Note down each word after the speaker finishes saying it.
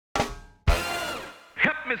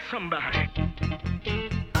me somebody.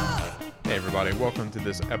 Hey everybody, welcome to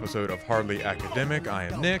this episode of Hardly Academic. I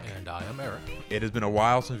am Nick. And I am Eric. It has been a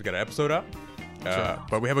while since we got an episode up, Sure.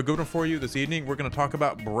 but we have a good one for you this evening. We're going to talk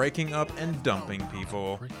about breaking up and dumping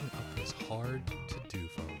people. Breaking up is hard to do,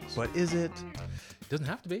 folks. But is it? It doesn't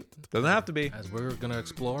have to be. Doesn't have to be. As we're going to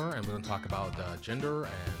explore, and we're going to talk about gender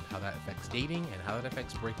and how that affects dating and how that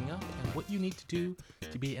affects breaking up and what you need to do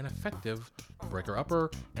to be an effective breaker-upper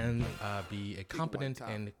and be a competent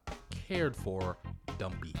and cared for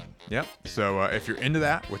dumpy. Yep. So if you're into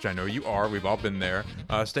that, which I know you are, we've all been there,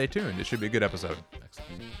 stay tuned. It should be a good episode.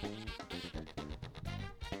 Excellent.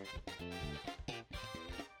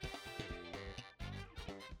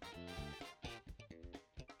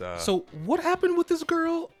 So what happened with this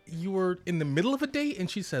girl? You were in the middle of a date and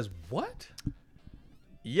she says, what?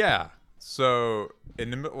 Yeah. So in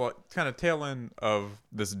the middle, kind of tail end of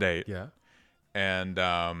this date, Yeah.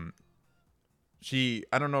 and she,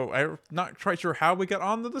 I don't know, I'm not quite sure how we got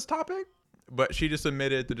onto this topic, but she just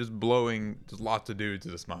admitted to just blowing just lots of dudes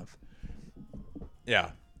this month.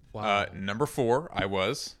 Yeah. Wow. Number 4, I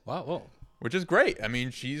was, Wow. Whoa. which is great. I mean,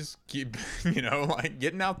 she's keep, like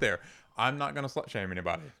getting out there. I'm not gonna slut shame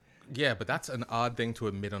anybody. Yeah, but that's an odd thing to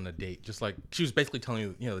admit on a date. Just like she was basically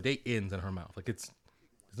telling you, the date ends in her mouth. Like it's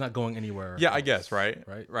not going anywhere. Yeah, else, I guess, right?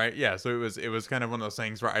 Right. Yeah. So it was kind of one of those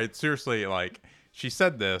things where I seriously, like, she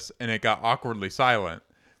said this and it got awkwardly silent,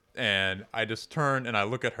 and I just turn and I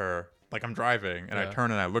look at her, like I'm driving, and I Yeah.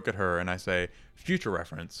 turn and I look at her and I say, future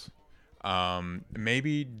reference,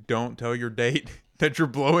 maybe don't tell your date that you're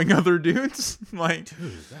blowing other dudes. Like,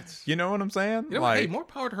 Dude, that's you know what I'm saying? what, like, hey, more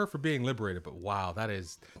power to her for being liberated. But wow,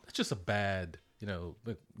 that's just a bad,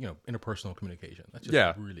 interpersonal communication. That's just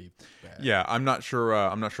Yeah. really bad. yeah, I'm not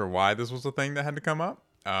sure why this was a thing that had to come up.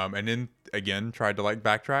 And then again tried to like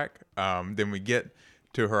backtrack. Then we get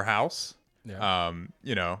to her house. Yeah.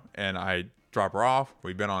 And I drop her off.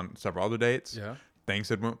 We've been on several other dates. Yeah. Things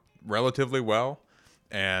had went relatively well.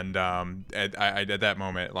 And at that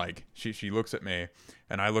moment, like she looks at me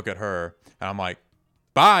and I look at her and I'm like,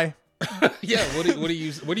 bye. Yeah. What do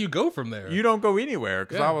you go from there? You don't go anywhere.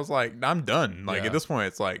 Cause Yeah. I was like, I'm done. Like Yeah. at this point,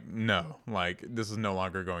 it's like, no, like this is no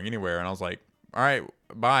longer going anywhere. And I was like, all right,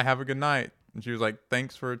 bye. Have a good night. And she was like,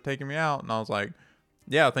 thanks for taking me out. And I was like,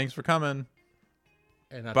 yeah, thanks for coming.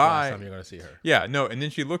 And that's Bye. the last time you're gonna see her. Yeah, no. And then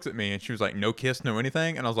she looks at me and she was like, no kiss, no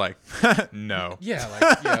anything. And I was like, no.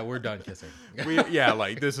 Yeah. We're done kissing.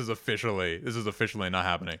 Like this is officially not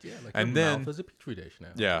happening. Yeah. Like and your then mouth is a petri dish now.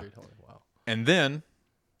 Yeah. Wow. and then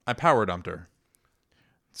I power dumped her.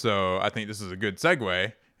 So I think this is a good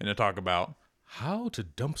segue into talk about How to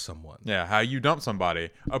dump someone. how you dump somebody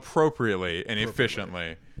appropriately and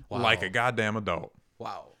efficiently, Wow. like a goddamn adult.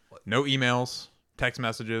 Wow. No emails, text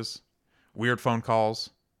messages, weird phone calls.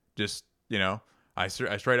 Just, I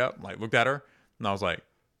straight up like looked at her and I was like,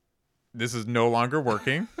 this is no longer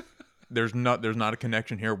working. There's not a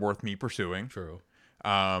connection here worth me pursuing. True.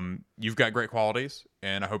 You've got great qualities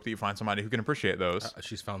and I hope that you find somebody who can appreciate those.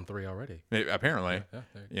 She's found 3 already. Apparently, Yeah.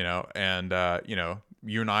 There you go. and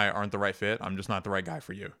you and I aren't the right fit. I'm just not the right guy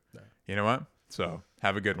for you. No. You know what? So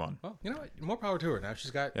have a good one. Well, you know what? More power to her. Now she's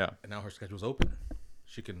got. Yeah. And now her schedule's open.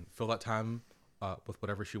 She can fill that time with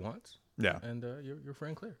whatever she wants. Yeah. And you're free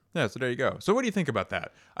and clear. Yeah, so there you go. So what do you think about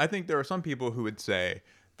that? I think there are some people who would say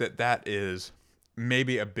that is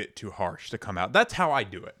maybe a bit too harsh to come out. That's how I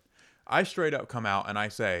do it. I straight up come out and I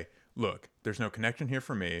say, look, there's no connection here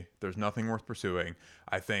for me. There's nothing worth pursuing.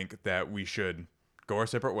 I think that we should go our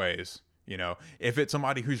separate ways. If it's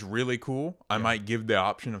somebody who's really cool, I might give the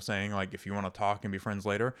option of saying, like, if you want to talk and be friends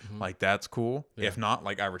later, like, that's cool. Yeah. If not,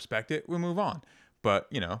 like, I respect it. We move on. But,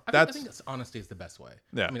 I think that's honesty is the best way.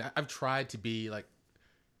 Yeah. I mean, I've tried to be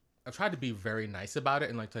very nice about it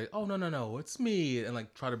and like say, oh no, it's me, and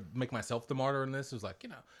like try to make myself the martyr in this. It was like,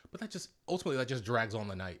 but that just drags on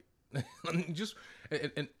the night. And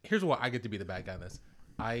here's why I get to be the bad guy in this.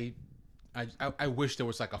 I wish there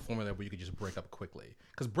was like a formula where you could just break up quickly,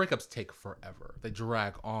 because breakups take forever. They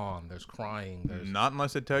drag on. There's crying. There's not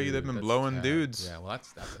unless they tell you they've been that's blowing sad. dudes. Yeah, well,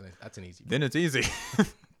 that's an easy. Then it's easy.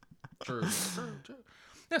 True.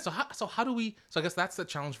 Yeah. So how do we? So I guess that's the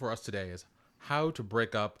challenge for us today: is how to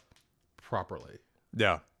break up properly.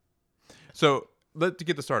 Yeah. So to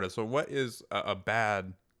get this started. So what is a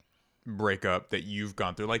bad breakup that you've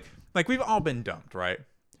gone through? Like we've all been dumped, right?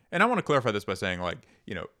 And I want to clarify this by saying, like,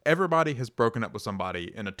 everybody has broken up with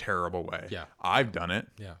somebody in a terrible way. Yeah. I've done it.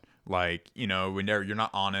 Yeah. Like, when you're not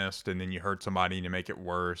honest and then you hurt somebody and you make it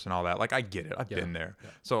worse and all that. Like, I get it. I've been there. Yeah.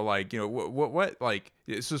 So, like, what like,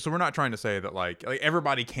 so we're not trying to say that, like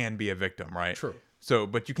everybody can be a victim, right? True. So,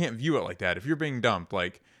 but you can't view it like that. If you're being dumped,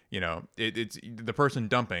 like, it's the person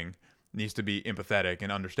dumping needs to be empathetic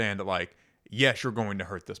and understand that, like, yes, you're going to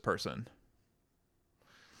hurt this person.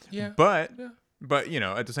 Yeah. But Yeah.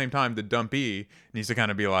 At the same time, the dumpee needs to kind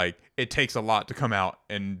of be like, it takes a lot to come out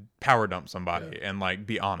and power dump somebody and like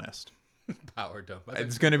be honest. Power dump.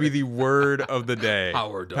 It's going to be the word of the day.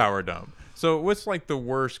 Power dump. Power dump. So what's like the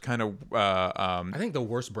worst kind of I think the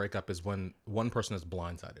worst breakup is when one person is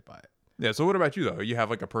blindsided by it. yeah. So what about you though? You have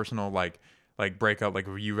like a personal like breakup like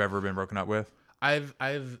you've ever been broken up with? I've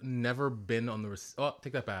never been on the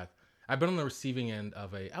take that back. I've been on the receiving end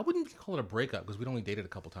of I wouldn't even call it a breakup because we'd only dated a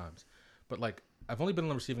couple times, but like I've only been on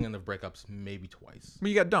the receiving end of breakups maybe twice. Well,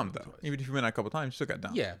 you got dumped though. Even if you've been out a couple times, you still got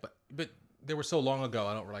dumped. Yeah, but they were so long ago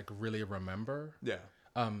I don't like really remember. Yeah.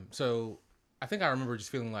 So I think I remember just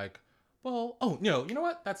feeling like, well, oh no, you know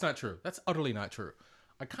what? That's not true. That's utterly not true.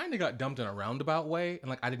 I kind of got dumped in a roundabout way, and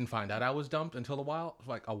like I didn't find out I was dumped until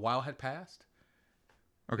a while had passed.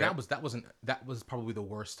 Okay. That was probably the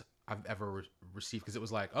worst I've ever received because it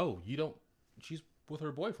was like, oh, she's with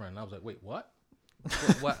her boyfriend. And I was like, wait, what?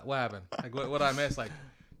 what happened? Like, what did I miss? Like,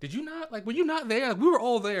 did you not, like, were you not there? Like, we were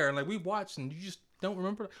all there and like we watched and you just don't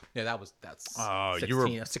remember. Yeah, that's Oh,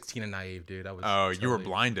 16, you were 16 and naive, dude. I was you were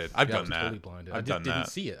blinded. I've I done was that. totally blinded. I've done didn't that.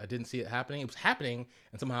 see it. I didn't see it happening. It was happening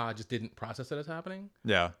and somehow I just didn't process it as happening.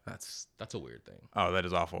 Yeah. That's a weird thing. Oh, that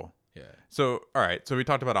is awful. Yeah. So, all right. So we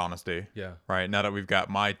talked about honesty. Yeah. Right. Now that we've got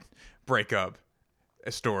my breakup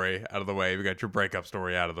story out of the way, we got your breakup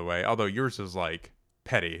story out of the way. Although yours is like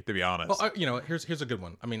petty, to be honest. Well, here's a good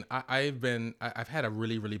one. I mean, I've had a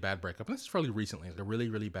really, really bad breakup, and this is fairly recently, like a really,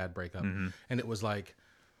 really bad breakup, and it was like,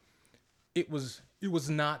 it was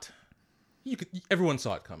not, everyone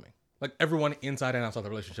saw it coming. Like everyone inside and outside the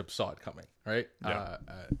relationship saw it coming, right? Yeah.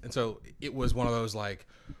 And so it was one of those like,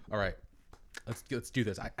 all right, let's do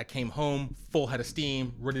this. I came home full head of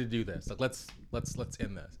steam, ready to do this. Like let's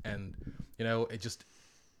end this. And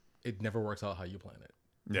it never works out how you plan it.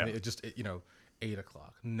 Yeah. And it 8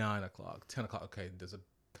 o'clock, 9 o'clock, 10 o'clock. Okay, there's a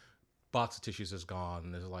box of tissues is gone.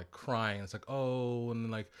 And there's like crying. It's like, oh, and then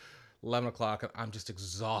like 11 o'clock, and I'm just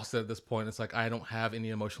exhausted at this point. It's like I don't have any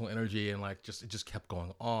emotional energy, and like it just kept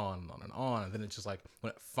going on and on and on. And then it's just like when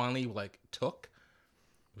it finally like took,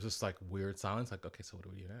 it was just like weird silence. Like, okay, so what do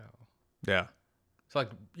we do now? Yeah. So like,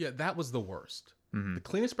 yeah, that was the worst. Mm-hmm. The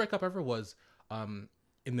cleanest breakup ever was in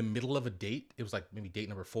the middle of a date. It was like maybe date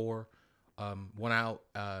number 4. Went out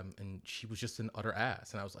and she was just an utter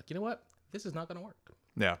ass, and I was like, you know what? This is not gonna work.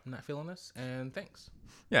 Yeah. I'm not feeling this, and thanks.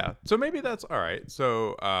 Yeah. So maybe that's all right.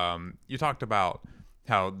 So you talked about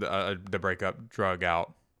how the breakup drug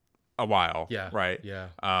out a while. Yeah. Right. Yeah.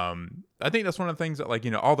 I think that's one of the things that, like,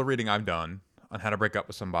 all the reading I've done on how to break up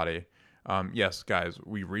with somebody. Yes, guys,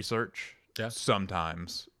 we research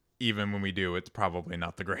sometimes. Even when we do, it's probably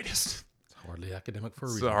not the greatest. It's hardly academic for a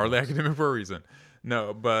It's reason. hardly academic for a reason.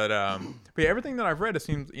 No, but yeah, everything that I've read, it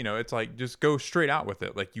seems, it's like just go straight out with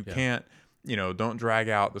it. Like you can't, don't drag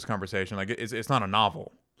out this conversation. Like it's not a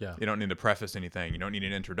novel. Yeah. You don't need to preface anything. You don't need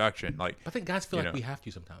an introduction. Like I think guys feel like we have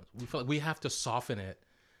to sometimes. We feel like we have to soften it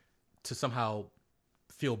to somehow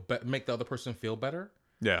make the other person feel better.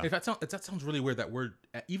 Yeah. If that sounds really weird that we're,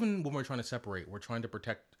 even when we're trying to separate, we're trying to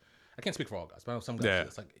protect. I can't speak for all guys, but I know some guys.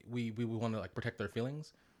 It's like we want to like protect their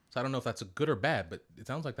feelings. So I don't know if that's a good or bad, but it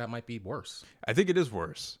sounds like that might be worse. I think it is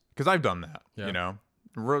worse because I've done that. Yeah.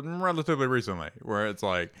 Relatively recently, where it's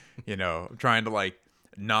like trying to like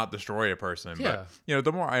not destroy a person. Yeah.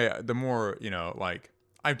 But the more like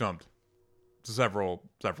I've dumped several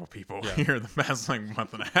people here in the past like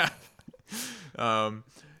month and a half.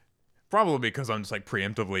 Probably because I'm just like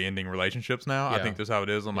preemptively ending relationships now. I think that's how it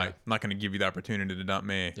is. I'm like, I'm not going to give you the opportunity to dump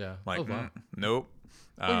me. Yeah. Like, nope.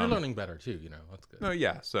 Well, you're learning better too. That's good. No,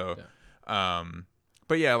 yeah. So,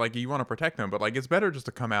 but yeah, like you want to protect them, but like it's better just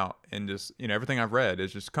to come out and just everything I've read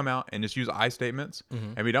is just come out and just use I statements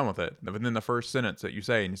and be done with it. Within the first sentence that you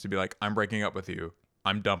say, it needs to be like, I'm breaking up with you.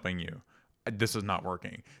 I'm dumping you. This is not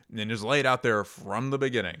working. And then just lay it out there from the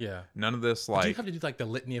beginning. Yeah. None of this Do you have to do like the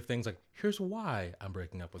litany of things? Like, here's why I'm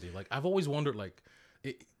breaking up with you. Like, I've always wondered, like,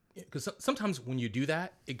 because sometimes when you do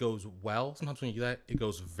that, it goes well. Sometimes when you do that, it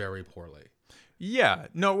goes very poorly. Yeah.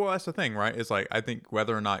 No, well, that's the thing, right? It's like, I think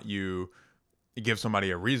whether or not you give somebody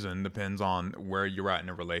a reason depends on where you're at in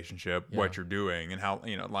a relationship, what you're doing, and how,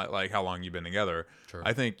 like how long you've been together. Sure.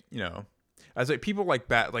 I think, as like people like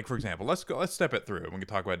like for example, let's step it through and we can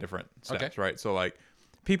talk about different steps, right? So like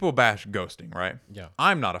people bash ghosting, right? Yeah.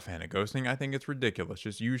 I'm not a fan of ghosting. I think it's ridiculous.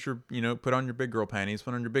 Just use your, put on your big girl panties,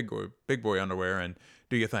 put on your big boy underwear and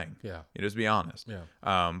do your thing. Yeah. Just be honest.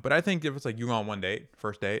 Yeah. But I think if it's like you go on one date,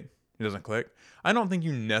 first date, it doesn't click, I don't think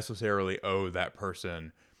you necessarily owe that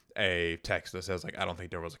person a text that says like, I don't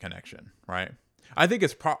think there was a connection, right? I think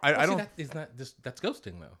it's I don't. That is not just that's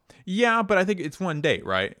ghosting though. Yeah, but I think it's one date,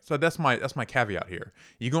 right? So that's my caveat here.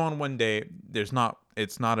 You go on one date, it's not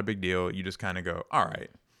a big deal. You just kind of go, all right,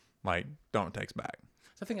 like don't text back.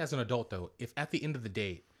 So I think as an adult though, if at the end of the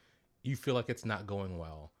date you feel like it's not going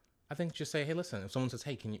well, I think just say, hey, listen. If someone says,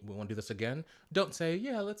 hey, we want to do this again? Don't say,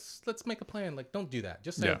 yeah, let's make a plan. Like, don't do that.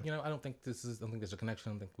 Just say, Yeah. I don't think there's a connection.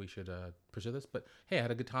 I don't think we should pursue this. But hey, I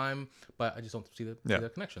had a good time, but I just don't see the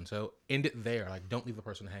connection. So end it there. Like, don't leave the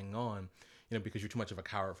person hanging on, because you're too much of a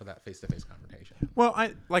coward for that face-to-face confrontation. Well,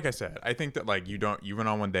 like I said, I think that like you went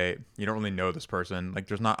on one date, you don't really know this person. Like,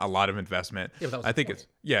 there's not a lot of investment. Yeah, but that was I the think point. it's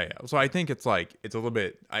yeah. So I think it's like it's a little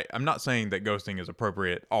bit. I'm not saying that ghosting is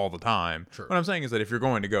appropriate all the time. Sure. What I'm saying is that if you're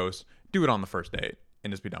going to ghost, do it on the first date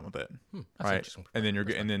and just be done with it. That's an Right, interesting and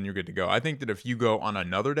then you're good to go. I think that if you go on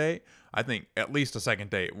another date, I think at least a second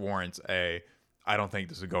date warrants a I don't think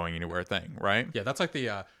this is going anywhere thing, right? Yeah, that's like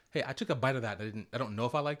the hey, I took a bite of that. I don't know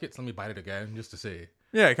if I like it, so let me bite it again just to see.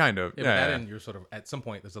 Yeah, kind of. Yeah, but that end, you're sort of at some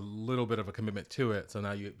point. There's a little bit of a commitment to it, so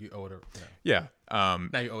now you owe it. Yeah.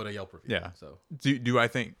 Now you owe it a Yelp review. Yeah. So Do I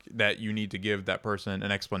think that you need to give that person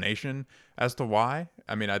an explanation as to why?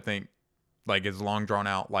 I mean, I think like it's a long drawn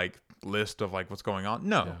out like list of like what's going on.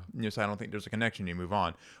 No, you just I don't think there's a connection. You move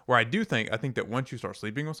on. Where I think that once you start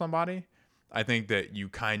sleeping with somebody, I think that you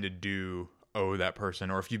kind of do owe that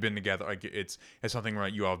person, or if you've been together, like it's something where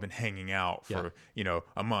you all have been hanging out for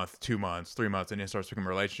a month, 2 months, 3 months, and it starts becoming a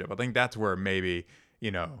relationship. I think that's where maybe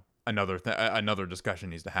another discussion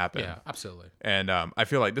needs to happen. yeah, absolutely. And I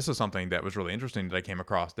feel like this is something that was really interesting that I came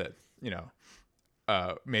across that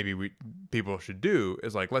maybe people should do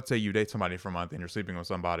is like, let's say you date somebody for a month and you're sleeping with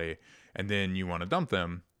somebody and then you want to dump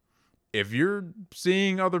them. If you're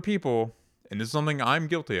seeing other people, and this is something I'm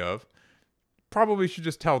guilty of, probably should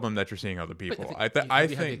just tell them that you're seeing other people. I think I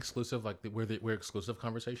the think exclusive, like we're exclusive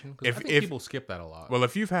conversation. 'Cause I think if people skip that a lot. well,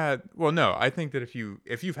 if you've had no, I think that if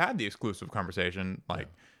you've had the exclusive conversation, like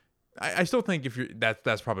I still think if you're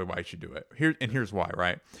that's probably why you should do it. Here's why,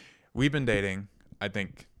 right? We've been dating. I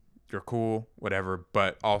think you're cool, whatever,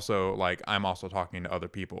 but also like I'm also talking to other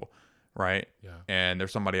people, right? Yeah. And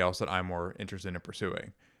there's somebody else that I'm more interested in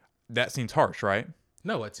pursuing. That seems harsh, right?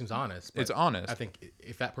 No, it seems honest. But It's honest. I think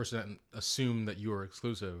if that person assumed that you were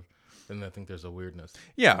exclusive, then I think there's a weirdness.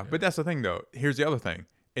 Yeah, but that's the thing though. Here's the other thing.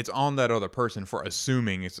 It's on that other person for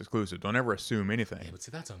assuming it's exclusive. Don't ever assume anything. Yeah, but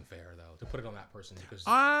see, that's unfair though to put it on that person because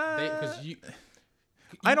you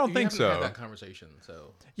I don't you think haven't so. Had that conversation,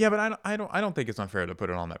 so Yeah, but I don't think it's unfair to put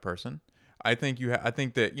it on that person. I think I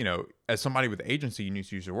think that as somebody with agency, you need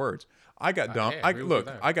to use your words. I got dumped. I agree with you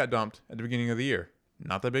there. I got dumped at the beginning of the year.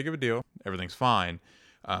 Not that big of a deal. Everything's fine.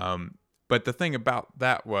 But the thing about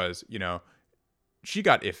that was, she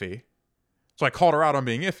got iffy, so I called her out on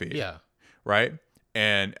being iffy. yeah, Right.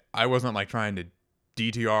 And I wasn't like trying to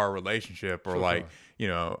DTR a relationship or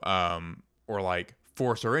or like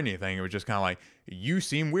force or anything. It was just kind of like, you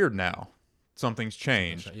seem weird now. Something's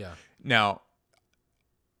changed. yeah. Now,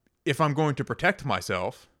 if I'm going to protect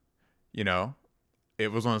myself,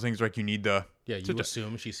 it was one of those things like you need the Yeah, you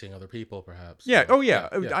assume she's seeing other people, perhaps. yeah. So, Oh yeah.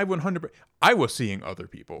 I 100. I was seeing other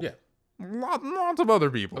people. Yeah. Lots of other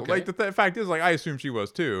people. Okay. Like the fact is, like I assume she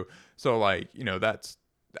was too. So like that's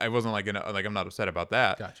I wasn't like I'm not upset about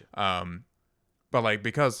that. Gotcha. But like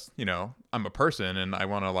because I'm a person and I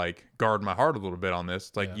want to like guard my heart a little bit on this.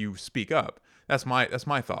 It's like you speak up. That's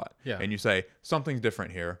my thought. Yeah. And you say something's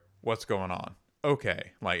different here. What's going on?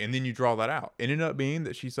 Okay. Like and then you draw that out. It ended up being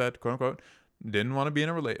that she said, quote unquote, didn't want to be in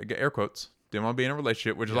a air quotes. Didn't want to be in a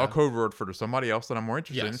relationship, which is all code word for somebody else that I'm more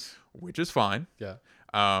interested in, which is fine. Yeah.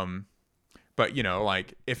 But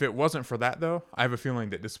like if it wasn't for that though, I have a feeling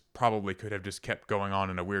that this probably could have just kept going on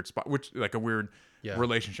in a weird spot, which like a weird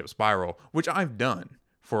relationship spiral, which I've done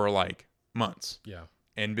for like months. Yeah.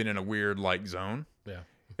 And been in a weird like zone. Yeah.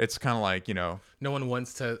 It's kind of like No one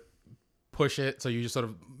wants to push it, so you just sort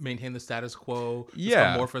of maintain the status quo.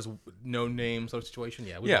 Yeah. Amorphous, no name sort of situation.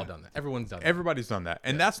 Yeah, we've all done that. Everyone's done that. Everybody's done that,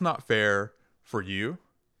 and that's not fair for you.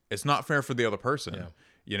 It's not fair for the other person.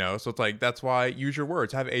 Yeah. So it's like that's why use your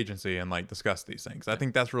words, have agency, and like discuss these things. I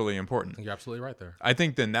think that's really important. You're absolutely right there. I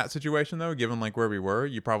think in that situation though, given like where we were,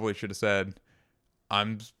 you probably should have said,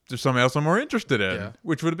 there's somebody else I'm more interested in,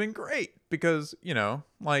 which would have been great because,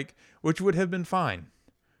 which would have been fine.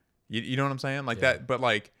 You know what I'm saying? Like that, but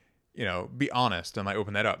like, be honest and like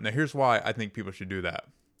open that up. Now, here's why I think people should do that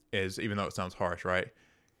is even though it sounds harsh, right?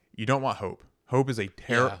 You don't want hope. Hope is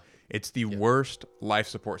it's the worst life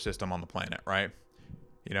support system on the planet, right?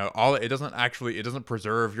 You know, it doesn't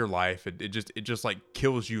preserve your life. It just like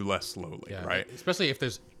kills you less slowly, Yeah, right? especially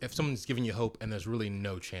if someone's giving you hope and there's really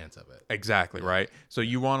no chance of it. Exactly, right? So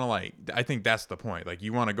you want to like, I think that's the point. Like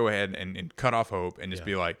you want to go ahead and cut off hope and just Yeah.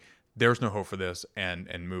 be like, there's no hope for this, and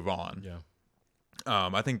move on. Yeah.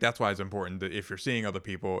 I think that's why it's important that if you're seeing other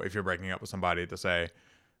people, if you're breaking up with somebody, to say,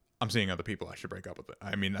 I'm seeing other people, I should break up with it.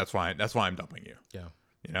 I mean, that's why I'm dumping you. Yeah.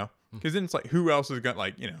 You know, because then it's like, who else is gonna,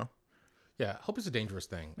 like, you know. Yeah, hope is a dangerous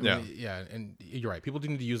thing. I Yeah. mean, yeah, and you're right. People do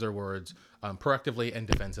need to use their words proactively and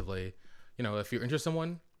defensively. You know, if you're into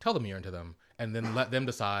someone, tell them you're into them, and then let them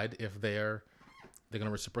decide if they're going to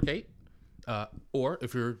reciprocate, or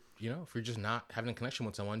if you're just not having a connection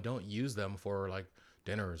with someone, don't use them for like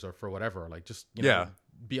dinners or for whatever. Like, just Yeah.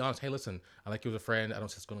 be honest. Hey, listen, I like you as a friend. I don't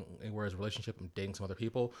see us going anywhere as a relationship. I'm dating some other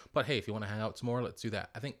people, but hey, if you want to hang out some more, let's do that.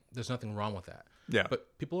 I think there's nothing wrong with that. Yeah.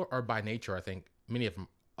 But people are by nature, I think, many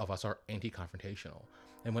of us are anti-confrontational,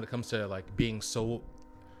 and when it comes to like being so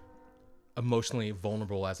emotionally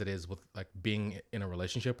vulnerable as it is with like being in a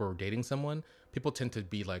relationship or dating someone, people tend to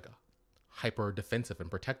be like hyper defensive and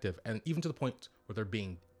protective, and even to the point where they're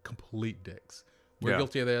being complete dicks. We're Yeah.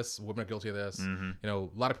 guilty of this. Women are guilty of this. Mm-hmm. You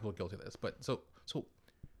know, a lot of people are guilty of this. But so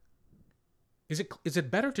is it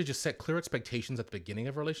better to just set clear expectations at the beginning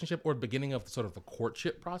of a relationship or the beginning of sort of a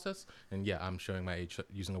courtship process? And yeah, I'm showing my age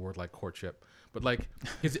using a word like courtship. But like,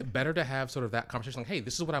 is it better to have sort of that conversation like, hey,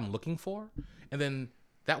 this is what I'm looking for? And then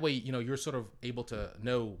that way, you know, you're sort of able to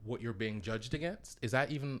know what you're being judged against. Is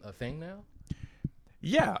that even a thing now?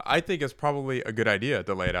 Yeah, I think it's probably a good idea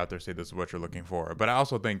to lay it out there, say this is what you're looking for. But I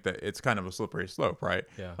also think that it's kind of a slippery slope, right?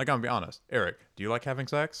 Yeah. Like, I'm gonna be honest. Eric, do you like having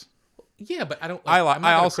sex? Yeah, but I don't. I I'm not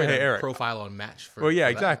gonna also create hate a Eric. profile on Match for. Well, yeah,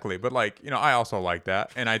 for that. exactly. But like, you know, I also like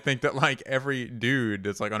that, and I think that like every dude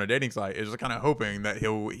that's like on a dating site is just kind of hoping that he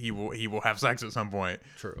will have sex at some point.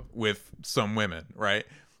 True. With some women, right?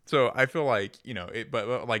 So I feel like, you know,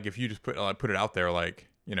 but like if you just put it out there, like,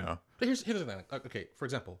 you know. But here's the thing. Like, okay, for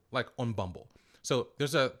example, like on Bumble. So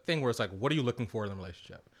there's a thing where it's like, what are you looking for in a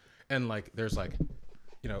relationship? And like, there's like,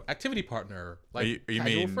 you know, activity partner, like you casual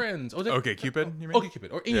mean friends. Or Okay Cupid, you mean? Okay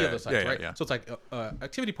Cupid, or any Yeah, other sites, yeah, yeah, right? yeah. So it's like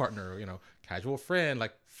activity partner, you know, casual friend,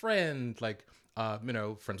 like you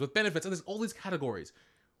know, friends with benefits, and there's all these categories.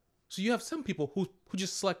 So you have some people who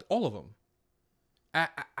just select all of them.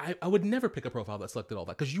 I would never pick a profile that selected all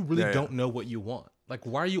that because you really Yeah, yeah. don't know what you want. Like,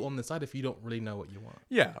 why are you on the site if you don't really know what you want?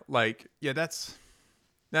 Yeah, like, yeah, that's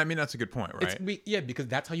a good point, right? Yeah, because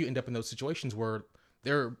that's how you end up in those situations where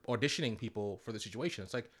they're auditioning people for the situation.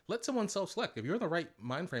 It's like, let someone self-select. If you're in the right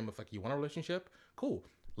mind frame of like you want a relationship, cool.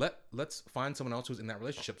 Let's find someone else who's in that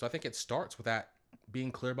relationship. So I think it starts with that being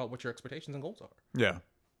clear about what your expectations and goals are. Yeah.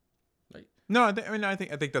 Like, No, I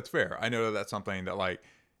think that's fair. I know that that's something that, like,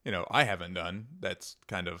 you know, I haven't done. That's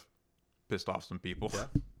kind of pissed off some people. Yeah.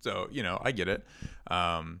 So, you know, I get it.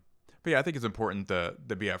 But yeah, I think it's important to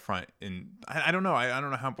be upfront. And I don't know. I don't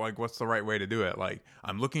know how, like, what's the right way to do it. Like,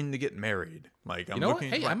 I'm looking to get married. Like, I'm you know looking.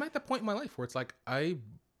 what? Hey, like, I'm at the point in my life where it's like I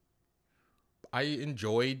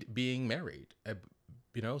enjoyed being married.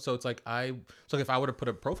 You know, so it's like if I were to put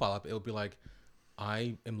a profile up, it would be like,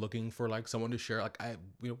 I am looking for like someone to share. Like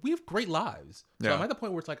we have great lives. So Yeah. I'm at the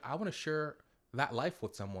point where it's like I want to share that life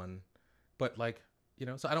with someone, but like, you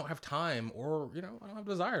know, so I don't have time or, you know, I don't have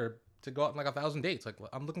desire to go out on like 1,000 dates. Like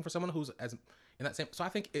I'm looking for someone who's as in that same. So I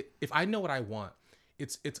think if I know what I want,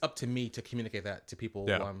 it's up to me to communicate that to people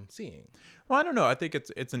Yeah. who I'm seeing. Well, I don't know. I think it's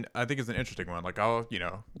an interesting one. Like, I'll, you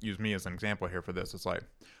know, use me as an example here for this. It's like,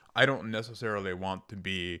 I don't necessarily want to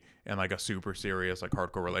be in like a super serious, like,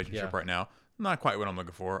 hardcore relationship Yeah. right now. Not quite what I'm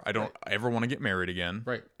looking for. I don't ever want to get married again.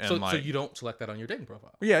 Right. And So like, you don't select that on your dating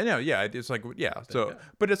profile. yeah, no, yeah. It's like, yeah. So, yeah.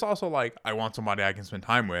 but it's also like, I want somebody I can spend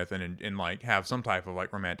time with and like have some type of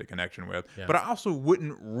like romantic connection with. Yeah. But I also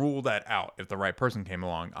wouldn't rule that out if the right person came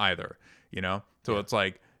along either, you know? So it's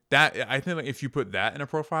like that. I think like if you put that in a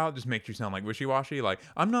profile, it just makes you sound like wishy-washy. Like,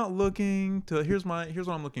 I'm not looking to, here's what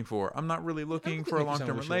I'm looking for. I'm not really looking think for a it makes you sound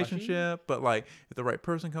long-term wishy-washy. relationship, but like if the right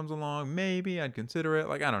person comes along, maybe I'd consider it.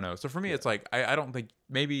 Like, I don't know. So for me, it's like, I don't think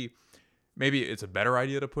maybe it's a better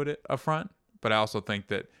idea to put it up front, but I also think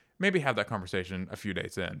that maybe have that conversation a few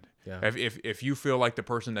dates in. Yeah. If you feel like the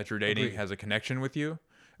person that you're dating Agreed. has a connection with you,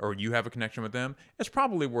 or you have a connection with them, it's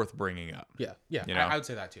probably worth bringing up. Yeah. Yeah. You know? I would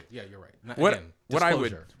say that too. Yeah, you're right. Again, What I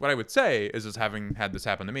disclosure. would say is just having had this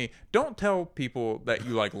happen to me, don't tell people that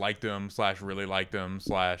you like liked them / really liked them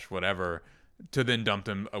 / whatever to then dump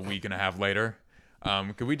them a week and a half later.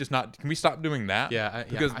 Can we stop doing that? Yeah,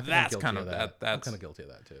 because I think I'm that's guilty kind of of that. that's I'm kind of guilty of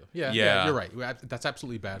that too. Yeah, Yeah. you're right. That's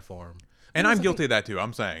absolutely bad form. And Well, I'm that's the guilty of that too.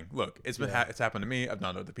 I'm saying, look, it's been Yeah. it's happened to me. I've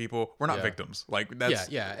done it to other people. We're not Yeah. victims. Like that's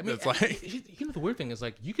yeah. I mean, that's like you know, the weird thing is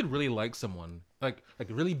like you could really like someone, like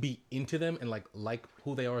really be into them and like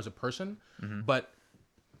who they are as a person, but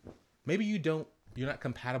maybe you're not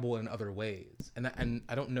compatible in other ways, and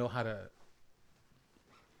I don't know how to.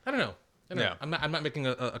 I don't know. Yeah. I'm not making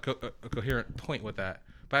a coherent point with that,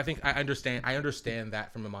 but I think I understand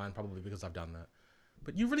that from my mind probably because I've done that.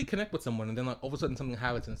 But you really connect with someone, and then like all of a sudden something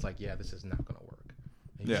happens, and it's like, yeah, this is not gonna work.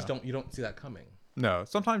 And you Yeah. just don't see that coming. no.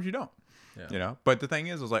 Sometimes you don't. Yeah. You know. But the thing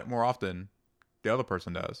is like more often, the other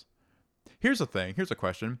person does. Here's the thing. Here's a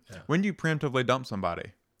question. Yeah. When do you preemptively dump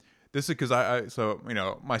somebody? This is because I so you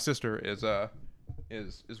know my sister is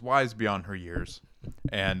wise beyond her years,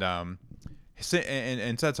 and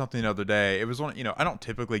and said something the other day. It was one, you know, I don't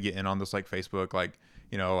typically get in on this like Facebook, like,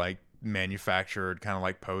 you know, like manufactured kind of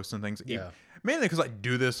like posts and things. Yeah. Mainly because I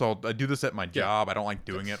do this at my job. I don't like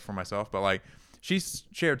doing it for myself, but like she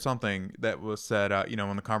shared something that was said, you know,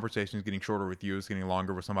 when the conversation is getting shorter with you, it's getting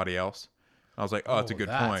longer with somebody else. I was like, oh, that's a good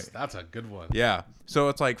point. That's a good one. Yeah. So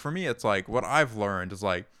it's like, for me, it's like what I've learned is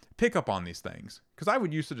like, pick up on these things. Because I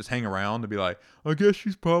would used to just hang around and be like, I guess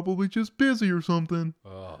she's probably just busy or something.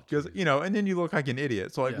 Oh, Because, you know, and then you look like an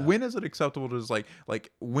idiot. So like, Yeah. when is it acceptable to just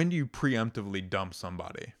like when do you preemptively dump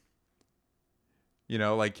somebody? You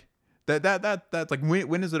know, like that's like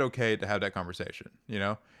when is it okay to have that conversation? You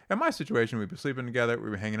know, in my situation, we've been sleeping together, we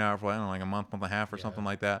were hanging out for I don't know, like a month and a half or Yeah. something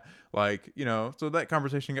like that. Like, you know, so that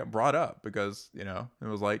conversation got brought up because, you know, it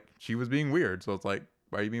was like she was being weird. So it's like,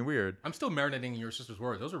 why are you being weird? I'm still marinating in your sister's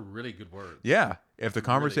words. Those are really good words. Yeah, if the Really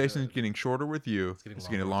conversation is good. getting shorter with you, it's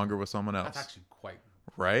getting longer with someone else, That's actually quite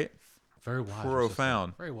right? very wise. your sister.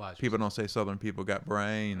 Profound. Very wise. People don't say Southern people got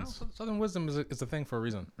brains. Southern wisdom is a thing for a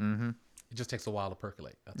reason. Mm-hmm. It just takes a while to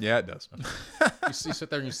percolate. That's Yeah, it does. you sit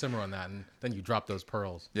there and you simmer on that, and then you drop those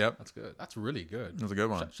pearls. Yep, That's good. That's really good. that's a good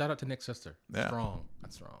one. Shout out to Nick's sister. Yeah. Strong.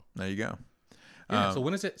 That's strong. There you go. Yeah. So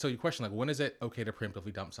when is it? So your question, like, when is it okay to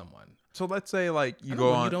preemptively dump someone? So let's say like you I go know,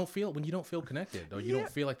 when on. you don't feel connected, or you don't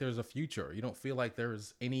feel like there's a future, or you don't feel like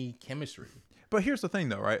there's any chemistry. But here's the thing,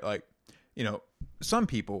 though, right? Like, you know, some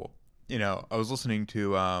people, you know, I was listening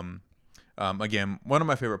to, again, one of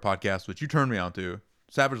my favorite podcasts, which you turned me on to,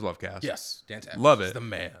 Savage Lovecast. Yes, Dan Savage Love is it. the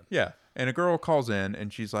man. Yeah. And a girl calls in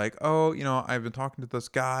and she's like, oh, you know, I've been talking to this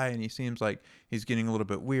guy and he seems like he's getting a little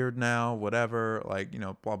bit weird now, whatever, like, you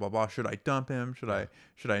know, blah, blah, blah. Should I dump him? Should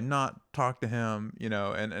I not talk to him? You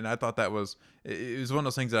know, and I thought that was, it was one of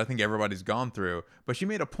those things that I think everybody's gone through. But she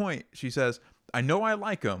made a point. She says, I know I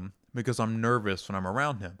like him because I'm nervous when I'm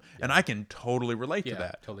around him. And I can totally relate to Yeah,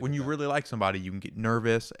 that. totally When get you that. really like somebody, you can get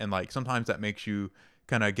nervous and like sometimes that makes you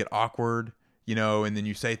kind of get awkward. You know, and then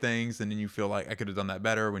you say things, and then you feel like I could have done that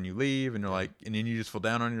better when you leave, and you're like, and then you just feel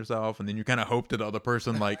down on yourself, and then you kind of hope that the other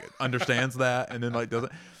person like understands that, and then like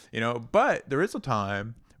doesn't, you know. But there is a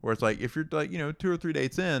time where it's like if you're like, you know, 2 or 3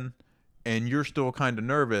 dates in, and you're still kind of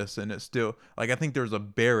nervous, and it's still like I think there's a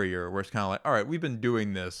barrier where it's kind of like, all right, we've been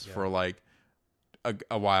doing this for like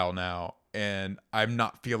a while now, and I'm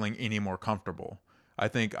not feeling any more comfortable. I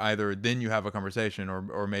think either then you have a conversation,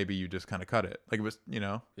 or maybe you just kind of cut it. Like it was, you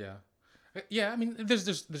know. Yeah. Yeah, I mean, there's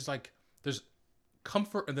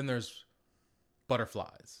comfort, and then there's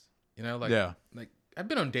butterflies. You know, like Yeah. like I've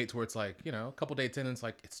been on dates where it's like, you know, a couple dates in, and it's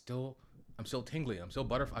like I'm still tingly, I'm still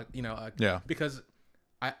butterfly. You know, Yeah. because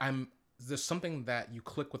I'm there's something that you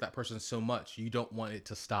click with that person so much you don't want it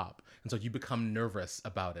to stop, and so you become nervous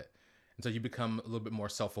about it, and so you become a little bit more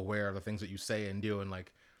self-aware of the things that you say and do, and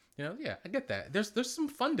like. You know, yeah, I get that. There's some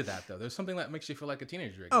fun to that though. There's something that makes you feel like a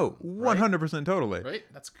teenager again. Oh, right? 100% totally. Right?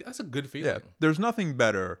 That's a good feeling. Yeah. There's nothing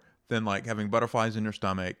better than like having butterflies in your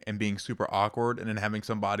stomach and being super awkward and then having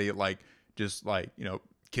somebody like just like, you know,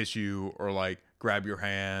 kiss you or like grab your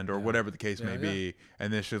hand or whatever the case may be.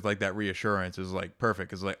 And it's just like that reassurance is like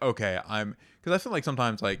perfect. It's like, okay, because I feel like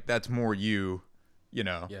sometimes like that's more you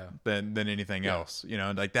know, than anything else, you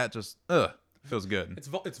know, like that just, feels good.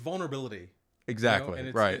 It's vulnerability. Exactly. You know?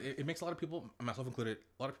 And right. It makes a lot of people, myself included,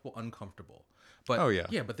 a lot of people uncomfortable. But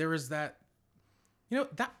yeah, but there is that, you know,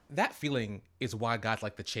 that feeling is why guys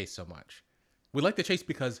like the chase so much. We like the chase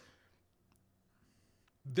because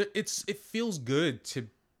it feels good to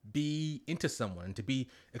be into someone, to be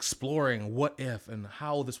exploring what if and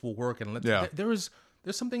how this will work, and there's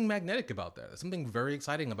something magnetic about that. There's something very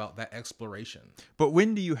exciting about that exploration. But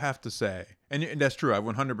when do you have to say, and that's true, I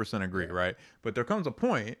 100% agree, right? But there comes a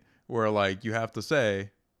point where like you have to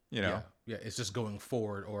say, you know, yeah, it's just going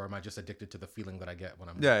forward, or am I just addicted to the feeling that I get when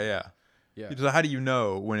I'm yeah. Yeah. So how do you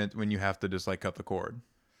know when you have to just like cut the cord?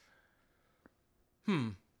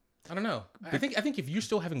 I don't know. I think if you're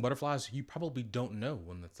still having butterflies, you probably don't know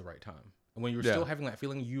when that's the right time. And when you're Yeah. still having that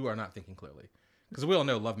feeling, you are not thinking clearly. Because we all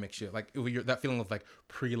know love makes you like that feeling of like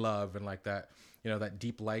pre-love and like that, that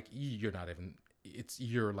deep like you're not even.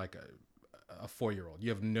 You're like a 4-year-old. You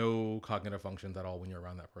have no cognitive functions at all when you're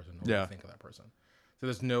around that person or Yeah. you think of that person. So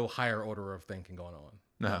there's no higher order of thinking going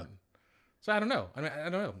on. Uh-huh. So I don't know. I mean, I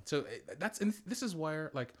don't know. So and this is where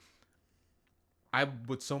like I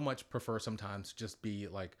would so much prefer sometimes just be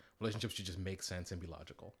like relationships should just make sense and be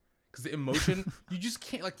logical. Because the emotion, you just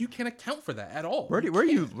can't you can't account for that at all. Where are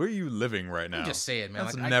you living right now? I'm just saying, man.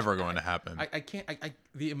 That's like, never going to happen. I can't.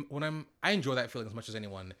 I enjoy that feeling as much as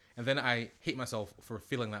anyone, and then I hate myself for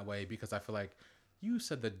feeling that way because I feel like you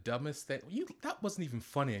said the dumbest thing. That wasn't even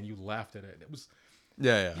funny, and you laughed at it. It was.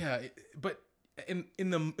 Yeah. But in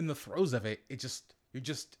the throes of it, you're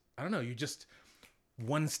just I don't know. You just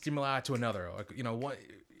one stimuli to another. Like, what?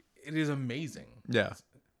 It is amazing. Yeah.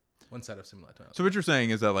 One set of stimuli to another. So what you're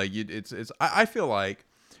saying is that like it's I feel like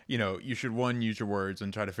you should use your words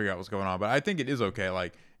and try to figure out what's going on, but I think it is okay.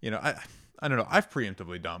 Like I don't know. I've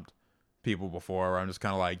preemptively dumped people before where I'm just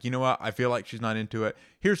kind of like, you know what? I feel like she's not into it.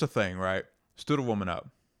 Here's the thing, right? Stood a woman up,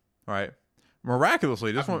 right?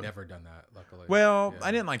 Miraculously, this I've one. never done that. Luckily. Well, Yeah.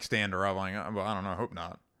 I didn't like stand her up. Like, well, I don't know. I hope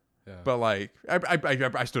not. Yeah. But like,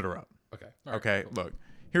 I stood her up. Okay. All right, Okay. cool. Look,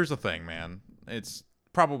 here's the thing, man. It's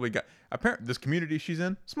probably got apparently this community she's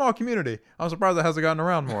in, small community. I'm surprised it hasn't gotten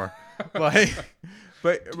around more. Like,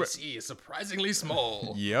 but DC is surprisingly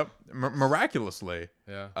small. yep, miraculously,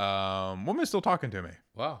 Yeah. woman's still talking to me,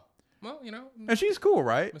 Wow. Well, and she's cool,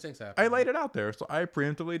 right? mistakes happen. I laid it out there, so I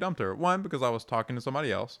preemptively dumped her. One, because I was talking to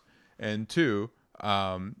somebody else, and two,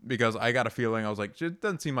 because I got a feeling I was like, it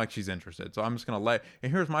doesn't seem like she's interested, so I'm just gonna let.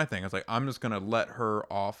 And here's my thing: it's like I'm just gonna let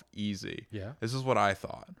her off easy. Yeah. This is what I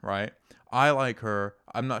thought, right? I like her.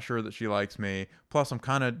 I'm not sure that she likes me. Plus, I'm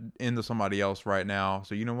kind of into somebody else right now.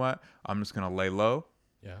 So you know what? I'm just gonna lay low.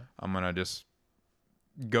 Yeah. I'm gonna just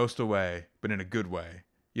ghost away, but in a good way.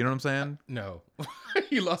 You know what I'm saying? No.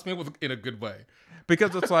 You lost me in a good way.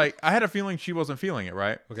 Because it's like I had a feeling she wasn't feeling it,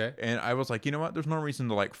 right? Okay. And I was like, you know what? There's no reason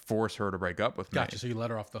to like force her to break up with Gotcha. me. So you let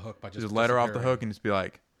her off the hook by Just let her off the disappearing. hook and just be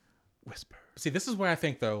like, whisper. See, this is where I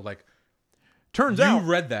think though, like Turns you out,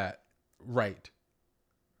 read that right.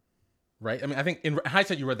 Right? I mean, I think in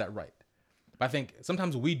hindsight you read that right. But I think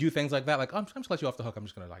sometimes we do things like that, like, oh, I'm just gonna let you off the hook. I'm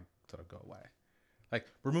just gonna like sort of go away. Like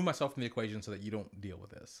remove myself from the equation so that you don't deal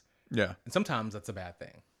with this. yeah, And sometimes that's a bad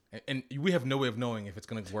thing. And we have no way of knowing if it's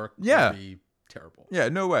gonna work Yeah. or be terrible. yeah,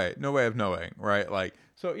 no way of knowing, right? Like,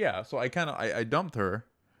 so yeah, so I dumped her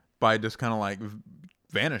by just kind of like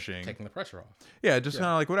vanishing. Taking the pressure off. Yeah, just kind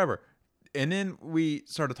of like whatever. And then we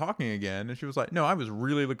started talking again, and she was like, "No, I was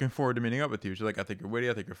really looking forward to meeting up with you." She's like, "I think you're witty.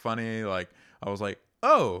 I think you're funny." Like, I was like,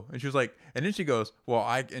 "Oh," and she was like, and then she goes, "Well,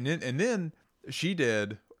 and then she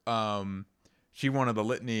did. She wanted the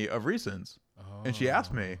litany of reasons, and she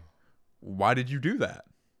asked me, why did you do that?"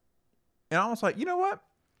 And I was like, you know what?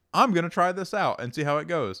 I'm gonna try this out and see how it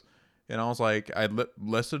goes. And I was like, I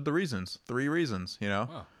listed the reasons, 3 reasons.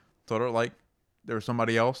 Wow. Told her like there was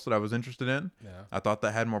somebody else that I was interested in. Yeah. I thought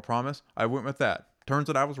that had more promise. I went with that. Turns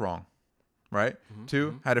out I was wrong. Right?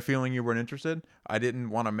 2, had a feeling you weren't interested. I didn't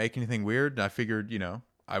want to make anything weird. I figured,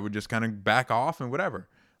 I would just kind of back off and whatever.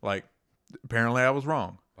 Like, apparently I was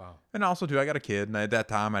wrong. Wow. And also, too, I got a kid, and at that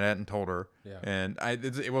time, I hadn't told her. Yeah. And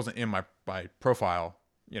it wasn't in my profile,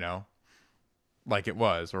 like it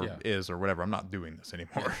was or Yeah. is or whatever. I'm not doing this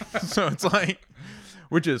anymore. So it's like,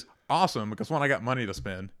 which is awesome because when I got money to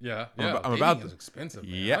spend, Yeah. I'm about Dating to. is expensive.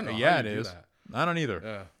 Man. I Yeah, don't know how yeah, you it do is. that. I don't either.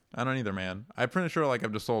 Yeah. I don't either, man. I'm pretty sure like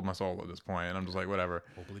I've just sold my soul at this point, and I'm just like whatever.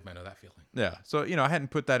 Well, believe me, I know that feeling. Yeah. So I hadn't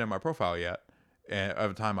put that in my profile yet. And at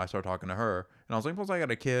the time I started talking to her, and I was like, "Plus, I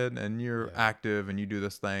got a kid, and you're active, and you do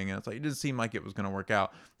this thing, and it's like it didn't seem like it was gonna work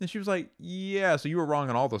out." And she was like, "Yeah, so you were wrong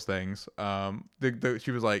on all those things."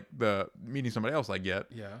 She was like, the meeting somebody else I get,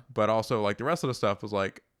 Yeah. but also like the rest of the stuff was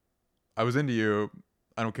like, I was into you.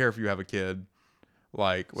 I don't care if you have a kid,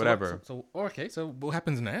 like whatever. So what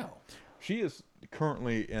happens now? She is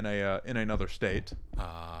currently in another state,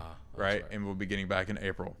 right? And we'll be getting back in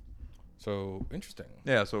April. So interesting.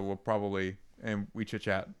 Yeah, so we'll probably and we chit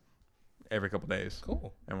chat every couple days.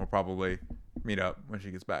 Cool. And we'll probably meet up when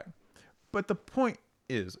she gets back. But the point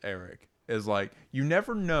is, Eric, is like you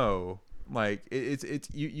never know. Like it's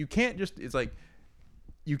you can't just it's like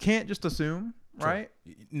you can't just assume, right?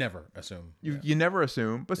 Never assume. You never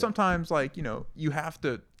assume, but sometimes like you have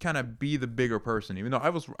to kind of be the bigger person. Even though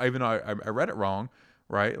I read it wrong,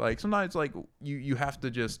 right? Like sometimes like you have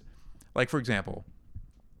to just like for example,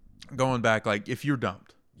 going back like if you're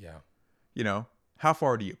dumped, Yeah. how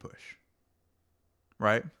far do you push,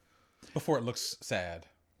 right? Before it looks sad.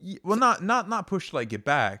 Well, not push to like get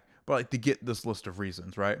back, but like to get this list of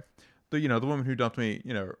reasons, right? The woman who dumped me,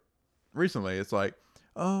 recently, it's like,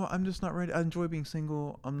 oh, I'm just not ready. I enjoy being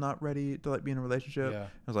single. I'm not ready to like be in a relationship. Yeah. I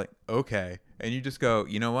was like, okay, and you just go,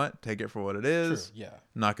 you know what? Take it for what it is. True. Yeah.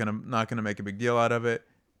 Not gonna make a big deal out of it.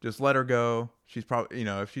 Just let her go. She's probably,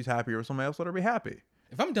 if she's happy with somebody else, let her be happy.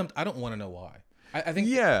 If I'm dumped, I don't want to know why. I think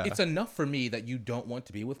Yeah. it's enough for me that you don't want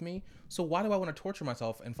to be with me. So why do I want to torture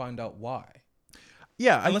myself and find out why?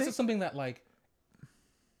 Yeah, Unless it's something that like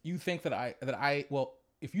you think well,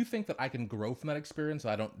 if you think that I can grow from that experience, so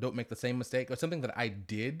I don't make the same mistake, or something that I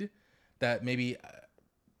did that maybe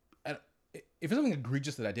if it's something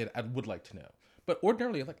egregious that I did, I would like to know. But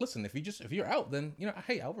ordinarily, like, listen, if you're out, then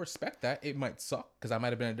hey, I'll respect that. It might suck because I might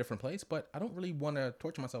have been in a different place, but I don't really want to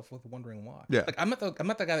torture myself with wondering why. Yeah. Like I'm not the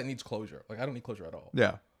guy that needs closure. Like I don't need closure at all.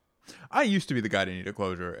 Yeah. I used to be the guy that needed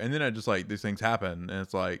closure, and then I just like these things happen, and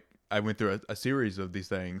it's like I went through a series of these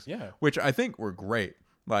things, Yeah. which I think were great.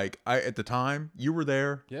 Like at the time, you were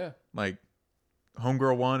there, Yeah. like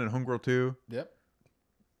Homegirl 1 and Homegirl 2. Yep.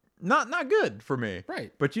 Not good for me.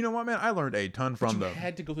 Right. But you know what, man? I learned a ton from You them.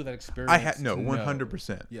 had to go through that experience. I had to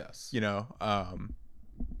 100%. Yes.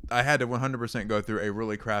 I had to 100% go through a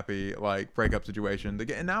really crappy like breakup situation to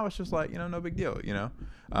get, and now it's just like no big deal.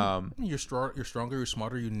 You're stronger. You're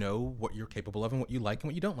smarter. You know what you're capable of and what you like and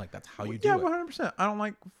what you don't like. That's how you do Yeah, it. 100%. I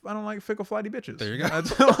don't like fickle flighty bitches. There you go.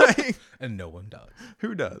 That's like, And no one does.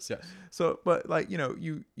 who does? Yes. So, but like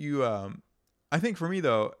I think for me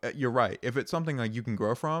though, you're right. If it's something like you can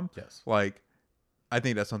grow from, Yes. like I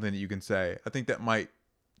think that's something that you can say. I think that might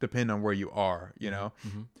depend on where you are.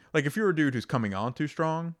 Mm-hmm. Like if you're a dude who's coming on too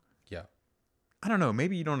strong, Yeah. I don't know.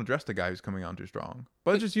 Maybe you don't address the guy who's coming on too strong.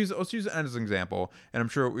 But let's use it as an example, and I'm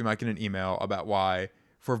sure we might get an email about why,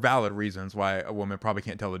 for valid reasons, why a woman probably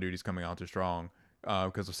can't tell the dude he's coming on too strong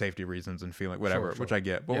because of safety reasons and feeling whatever, Sure. which I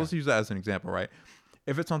get. But Yeah. let's use that as an example, right?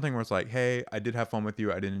 If it's something where it's like, hey, I did have fun with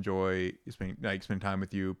you, I did enjoy spending time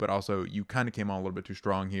with you, but also you kind of came on a little bit too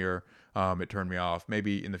strong here. It turned me off.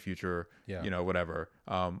 Maybe in the future, Yeah. whatever.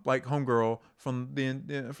 Like Homegirl from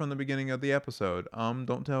the beginning of the episode.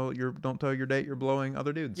 Don't tell your date you're blowing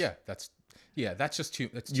other dudes. Yeah. That's just too.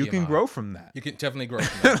 That's You can TMI. grow from that. You can definitely grow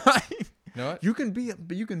from that. Like, You know what? you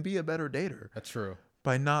can be a better dater That's true.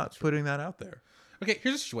 by not putting that out there. Okay,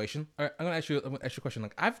 here's a situation. All right, I'm gonna ask you a question.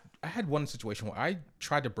 Like I had one situation where I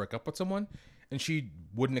tried to break up with someone, and she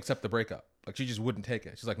wouldn't accept the breakup. Like she just wouldn't take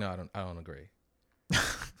it. She's like, no, I don't agree.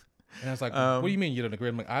 And I was like, what do you mean you don't agree?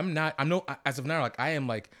 I'm like, as of now, like I am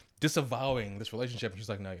like disavowing this relationship. And she's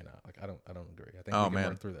like, no, you're not. Like I don't agree. I think we can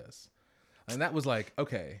work through this. And that was like,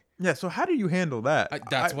 okay. Yeah. So how do you handle that?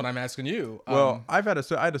 That's what I'm asking you. Well, I had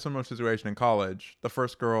a similar situation in college. The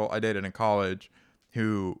first girl I dated in college,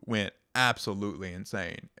 who went absolutely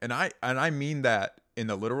insane, and I mean that in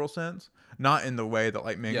the literal sense, not in the way that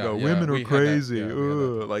like men go, women are crazy.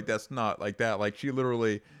 Like that's not like that. Like she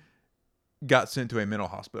literally got sent to a mental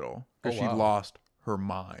hospital because she lost her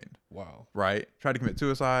mind. Wow. Right? Tried to commit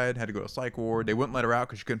suicide, had to go to psych ward. They wouldn't let her out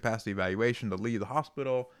because she couldn't pass the evaluation to leave the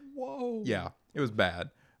hospital. Whoa. Yeah, it was bad.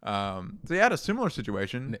 So you had a similar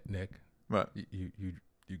situation. Nick. What? You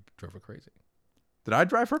drove her crazy. Did I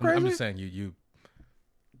drive her crazy? I'm just saying you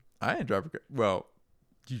I didn't drive her crazy. Well,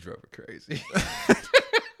 you drove her crazy.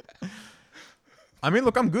 I mean,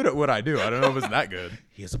 look, I'm good at what I do. I don't know if it's that good.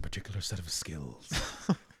 He has a particular set of skills.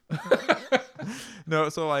 No,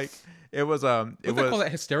 so like it was They call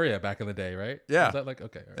that hysteria back in the day, right? Yeah. Is that like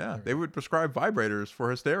okay? Yeah, they would prescribe vibrators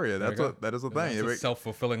for hysteria. That is the thing. It's a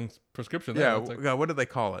self-fulfilling prescription. Yeah, It's like, God, what did they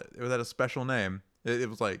call it? It was a special name. It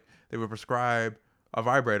was like they would prescribe a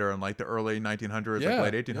vibrator in like the early 1900s, Yeah,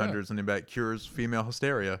 like late 1800s, and they'd be like, cures female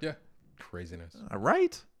hysteria. yeah, craziness.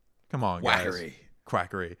 Right? Come on, guys. Quackery.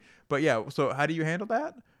 Quackery. But yeah, so how do you handle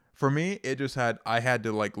that? For me, it just I had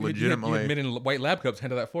to like legitimately. You men in white lab coats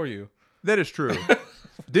handle that for you. That is true.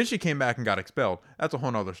 Then she came back and got expelled. That's a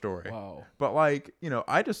whole nother story. Wow. But like,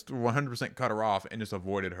 I just 100% cut her off and just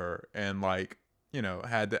avoided her. And like,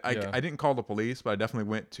 I didn't call the police, but I definitely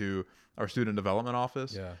went to our student development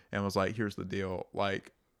office and was like, here's the deal.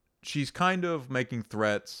 Like, she's kind of making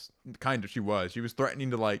threats. She was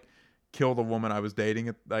threatening to like kill the woman I was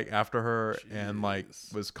dating like after her. Jeez. And like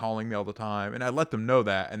was calling me all the time. And I let them know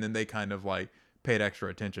that. And then they kind of like paid extra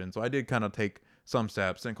attention. So I did kind of take some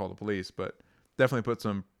steps, didn't call the police, but definitely put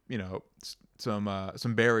some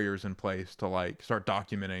barriers in place to like start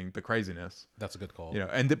documenting the craziness. That's a good call.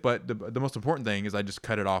 But the most important thing is I just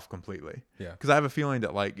cut it off completely. Yeah. Because I have a feeling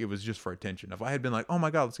that like it was just for attention. If I had been like, oh my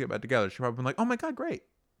God, let's get back together, she'd probably been like, oh my God, great.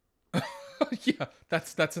 Yeah,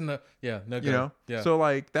 that's in the no good. Yeah. So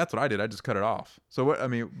like that's what I did. I just cut it off. So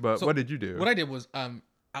what did you do? What I did was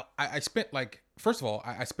I spent like first of all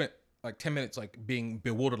I spent like 10 minutes like being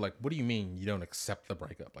bewildered, like, what do you mean you don't accept the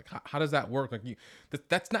breakup? Like, how does that work? Like,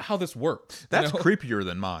 that's not how this works. That's you know? creepier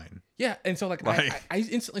than mine. Yeah, and so like, Like- I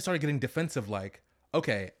instantly started getting defensive. Like,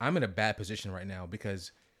 okay, I'm in a bad position right now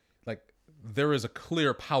because like there is a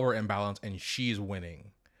clear power imbalance and she's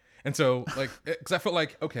winning, and so like because I felt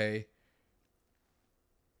like okay,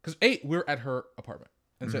 because we're at her apartment,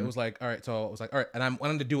 and so it was like all right, so it was like all right, and I'm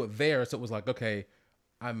wanting to do it there, so it was like okay,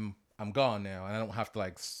 I'm gone now, and I don't have to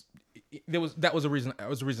like. That was a reason. That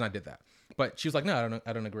was the reason I did that. But she was like, no,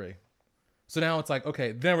 I don't agree. So now it's like,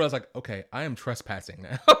 okay. Then I realized, like, okay, I am trespassing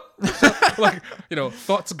now. So, like,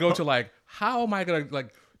 thoughts go to like, how am I gonna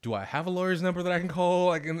like? Do I have a lawyer's number that I can call?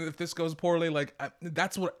 Like, and if this goes poorly, like,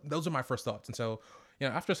 those are my first thoughts. And so,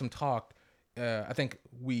 after some talk, I think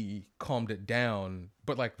we calmed it down.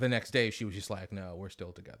 But like the next day, she was just like, no, we're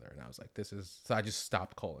still together. And I was like, this is. So I just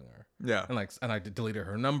stopped calling her. Yeah. And I deleted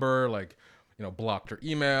her number, like, blocked her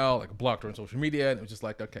email, like blocked her on social media, and it was just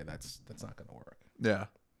like, okay, that's not gonna work. Yeah.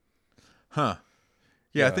 Huh.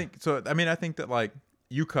 Yeah, I Yeah. think so. I mean, I think that like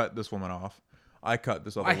you cut this woman off. I cut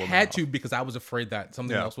this other I woman had off. to because I was afraid that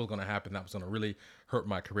something Yeah. else was going to happen that was going to really hurt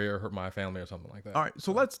my career, hurt my family, or something like that. All right,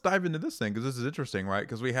 so let's dive into this thing because this is interesting, right?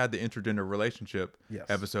 Because we had the intergender relationship Yes.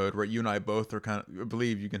 episode where you and I both are kind of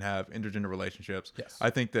believe you can have intergender relationships. Yes.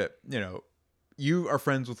 I think that you are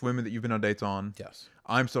friends with women that you've been on dates on. Yes.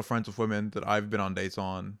 I'm still friends with women that I've been on dates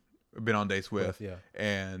with. Yeah.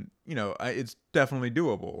 And it's definitely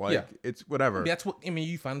doable. Like Yeah. it's whatever. That's what I mean.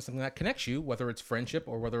 You find something that connects you, whether it's friendship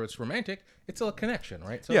or whether it's romantic. It's still a connection,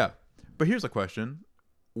 right? So, Yeah. But here's a question: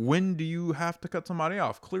 when do you have to cut somebody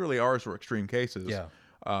off? Clearly, ours were extreme cases. Yeah.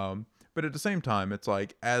 But at the same time, it's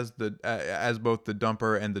like as both the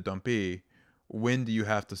dumper and the dumpee, when do you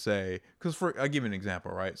have to say? Because I'll give you an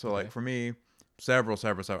example, right? So like for me, several.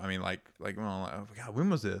 I mean, well, God, when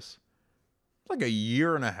was this? It's like a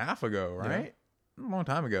year and a half ago, right? A long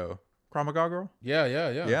time ago. Krav Maga girl. Yeah.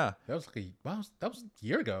 Yeah. That was that was a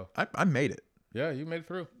year ago. I made it. Yeah, you made it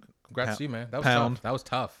through. Congrats to you, man. That was Pound. tough. That was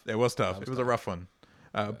tough. It was tough. It was a rough one.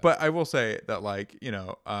 But I will say that, like,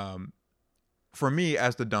 for me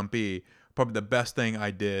as the dumpee, probably the best thing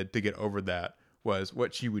I did to get over that was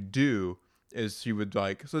what she would do is she would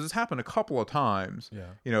like, so this happened a couple of times,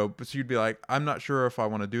 but she'd be like, I'm not sure if I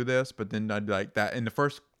want to do this, but then I'd be like that in the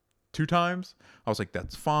first 2 times, I was like,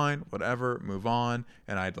 that's fine, whatever, move on.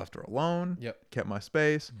 And I'd left her alone, kept my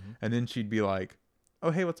space. And then she'd be like,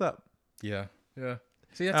 oh, hey, what's up? Yeah.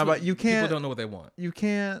 See, that's But you can't, people don't know what they want. you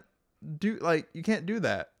can't do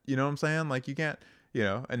that. You know what I'm saying? Like you can't,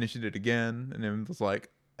 and then she did it again and then it was like,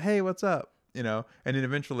 hey, what's up? And then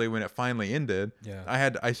eventually when it finally ended,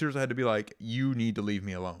 I seriously had to be like, you need to leave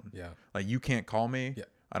me alone. Yeah. Like you can't call me. Yeah.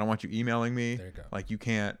 I don't want you emailing me. There you go. Like you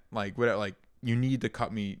can't you need to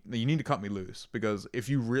cut me loose because if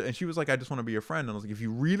you really, and she was like, I just want to be your friend. And I was like, if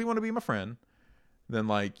you really want to be my friend, then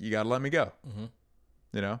like, you got to let me go,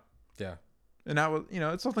 Yeah. And that was,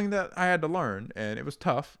 it's something that I had to learn and it was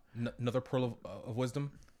tough. Another pearl of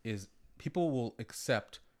wisdom is people will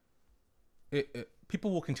accept it.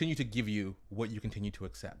 People will continue to give you what you continue to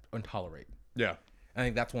accept and tolerate. Yeah. I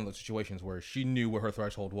think that's one of those situations where she knew where her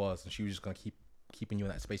threshold was and she was just going to keep keeping you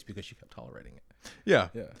in that space because she kept tolerating it. Yeah.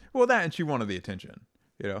 Yeah. Well, that, and she wanted the attention,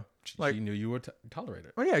 She knew you would tolerate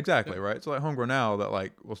it. Oh yeah, exactly. Yeah. Right. So like homegirl now that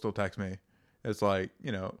like will still text me. It's like,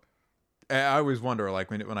 I always wonder, like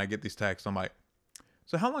when I get these texts, I'm like,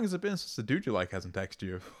 so how long has it been since the dude you like hasn't texted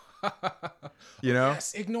you?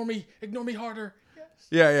 Yes, ignore me harder.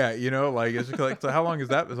 Yes. Yeah. Like it's just like, so how long is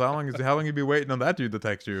that? So how long you be waiting on that dude to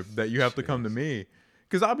text you that you have to come to me?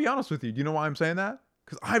 Because I'll be honest with you. Do you know why I'm saying that?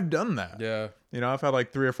 Because I've done that. Yeah. I've had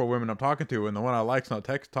like 3 or 4 women I'm talking to, and the one I like's not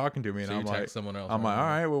talking to me, and So I'm like, someone else. I'm like, all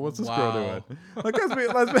right, well, what's this girl doing? Wow. Like, let's be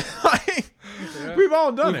like, we've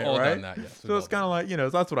all done We've it, all right? done that, yes. So it's kind of like,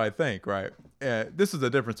 that's what I think, right? This is a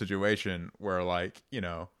different situation where, like,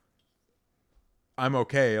 I'm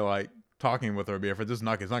okay, like, talking with her, but if it's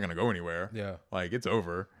not going to go anywhere. Yeah. Like, it's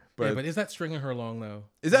over. But, but is that stringing her along, though?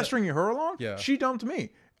 Is that stringing her along? Yeah. She dumped me.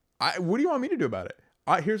 What do you want me to do about it?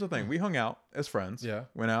 Here's the thing. We hung out as friends. Yeah.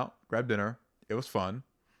 Went out, grabbed dinner. It was fun.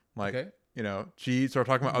 Like, Okay. She started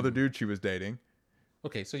talking about other dudes she was dating.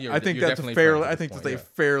 Okay, so you're I think you're that's definitely fairly. friends I at think this that's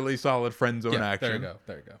point, a fairly solid friend zone yeah. action.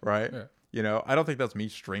 There you go. Right. Yeah. I don't think that's me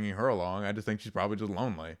stringing her along. I just think she's probably just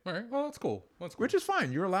lonely. All right. Well, that's cool. Which is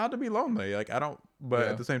fine. You're allowed to be lonely. Like I don't. But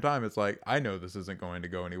Yeah. at the same time, it's like I know this isn't going to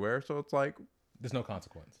go anywhere. So it's like There's no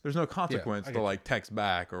consequence. there's no consequence I to get like text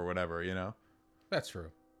back or whatever. That's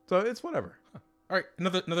true. So it's whatever. All right.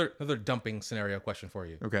 Another dumping scenario question for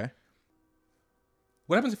you. Okay.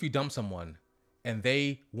 What happens if you dump someone and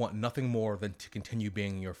they want nothing more than to continue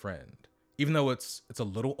being your friend, even though it's a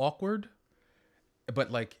little awkward,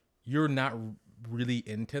 but like you're not really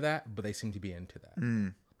into that, but they seem to be into that.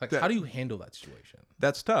 Like, That- how do you handle that situation?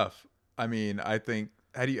 That's tough. I mean, I think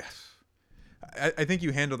how do you? I think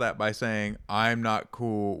you handle that by saying I'm not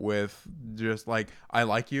cool with just like I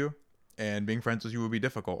like you, and being friends with you would be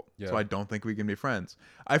difficult. Yeah. So I don't think we can be friends.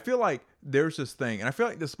 I feel like there's this thing, and I feel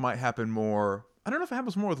like this might happen more. I don't know if it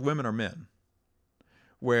happens more with women or men,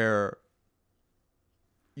 where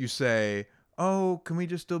you say, "Oh, can we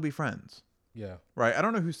just still be friends?" Yeah. Right? I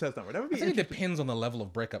don't know who says that. That would be I think it interesting. depends on the level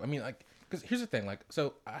of breakup. I mean, like, because here's the thing. Like,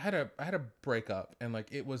 so I had a breakup, and like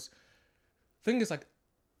it was. Thing is, like,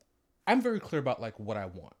 I'm very clear about like what I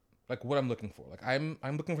want, like what I'm looking for. Like, I'm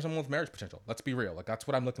looking for someone with marriage potential. Let's be real. Like, that's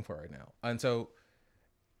what I'm looking for right now. And so,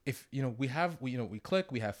 if we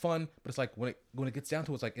click, we have fun, but it's like when it gets down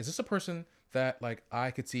to it, it's like, is this a person that like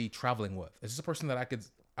I could see traveling with? Is this a person that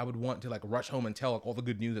I would want to like rush home and tell like all the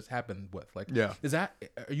good news that's happened with? Like, Yeah.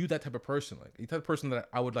 are you that type of person? Like, you type of person that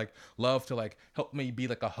I would like love to like help me be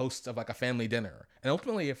like a host of like a family dinner? And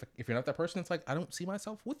ultimately, if you're not that person, it's like I don't see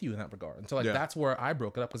myself with you in that regard. And so like Yeah. that's where I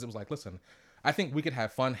broke it up, because it was like, listen, I think we could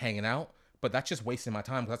have fun hanging out, but that's just wasting my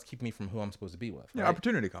time because that's keeping me from who I'm supposed to be with. Yeah, right?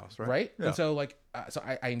 opportunity cost, right? Right? Yeah. And so like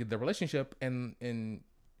I ended the relationship, and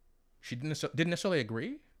she didn't necessarily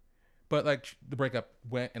agree, but like the breakup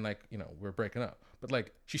went, and like we're breaking up, but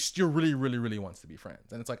like she still really really really wants to be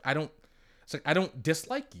friends. And it's like I don't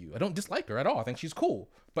dislike you, I don't dislike her at all, I think she's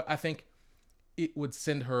cool, but I think it would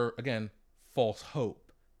send her, again, false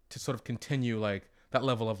hope to sort of continue like that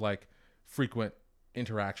level of like frequent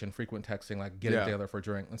interaction, frequent texting, like getting Yeah. together for a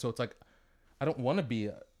drink. And so it's like I don't want to be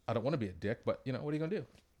a dick, but what are you gonna do?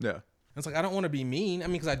 Yeah. And it's like I don't want to be mean. I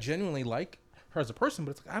mean, because I genuinely like her as a person,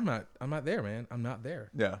 but it's like I'm not there, man. I'm not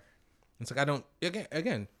there. Yeah. It's like I don't.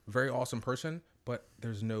 Again, very awesome person, but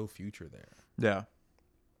there's no future there. Yeah.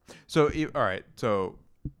 So all right. So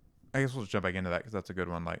I guess we'll just jump back into that because that's a good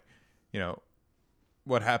one. Like,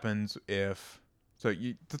 what happens if? So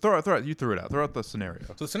you throw it out. You threw it out. Throw out the scenario.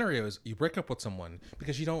 So the scenario is you break up with someone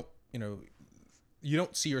because you don't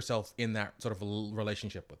see yourself in that sort of a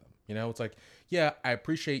relationship with them. It's like, yeah, I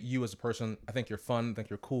appreciate you as a person. I think you're fun. I think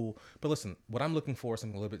you're cool. But listen, what I'm looking for is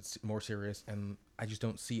something a little bit more serious, and I just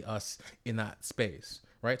don't see us in that space,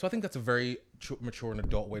 right? So I think that's a very mature and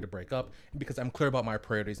adult way to break up, because I'm clear about my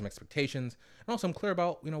priorities and expectations, and also I'm clear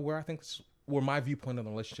about where I think where my viewpoint on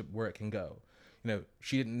the relationship, where it can go.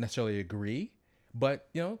 She didn't necessarily agree, but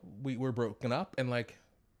we were broken up, and like,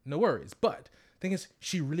 no worries. But the thing is,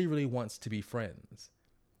 she really, really wants to be friends,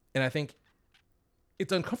 and I think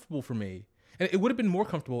it's uncomfortable for me. And it would have been more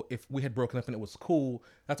comfortable if we had broken up and it was cool.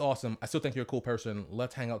 That's awesome. I still think you're a cool person.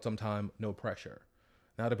 Let's hang out sometime. No pressure.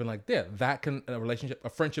 Now I'd have been like, yeah, a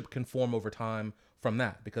friendship can form over time from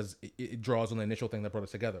that, because it draws on the initial thing that brought us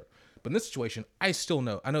together. But in this situation, I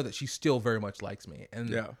know that she still very much likes me. And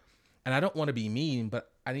Yeah. and I don't want to be mean,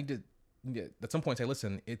 but I need to at some point say,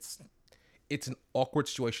 listen, it's an awkward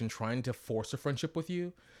situation trying to force a friendship with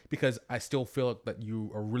you, because I still feel that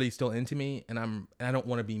you are really still into me, and I don't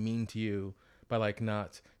want to be mean to you by like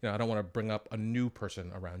not, I don't want to bring up a new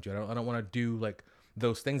person around you. I don't want to do like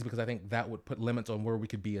those things, because I think that would put limits on where we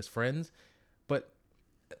could be as friends. But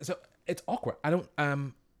so it's awkward. I don't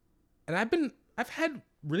and I've had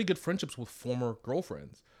really good friendships with former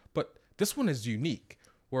girlfriends, but this one is unique,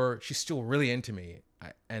 where she's still really into me,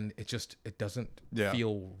 and it doesn't Yeah.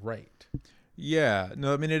 feel right. Yeah.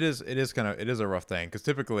 No, I mean it is a rough thing, because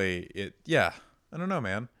typically I don't know,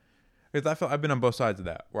 man. Because I feel I've been on both sides of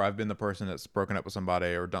that, where I've been the person that's broken up with somebody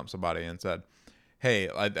or dumped somebody and said, hey,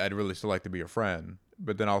 I'd really still like to be your friend.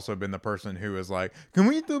 But then also been the person who is like, can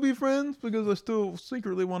we still be friends? Because I still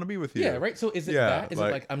secretly want to be with you. Yeah, right. So is it Yeah, that? Is it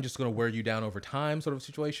like I'm just going to wear you down over time sort of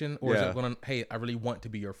situation? Or is Yeah. it going to, hey, I really want to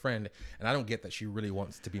be your friend, and I don't get that she really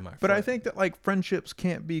wants to be my friend. But I think that like friendships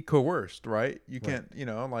can't be coerced, right? You can't,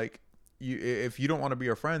 if you don't want to be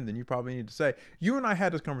a friend, then you probably need to say, you and I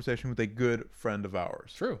had this conversation with a good friend of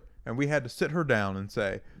ours. True. And we had to sit her down and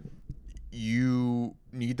say, you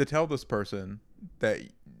need to tell this person that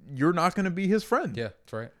you're not going to be his friend. Yeah,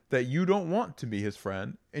 that's right. That you don't want to be his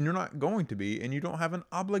friend, and you're not going to be, and you don't have an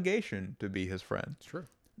obligation to be his friend. It's true.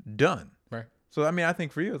 Done. Right. So, I mean, I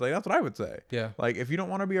think for you, it's like, that's what I would say. Yeah. Like, if you don't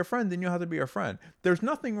want to be a friend, then you'll have to be a friend. There's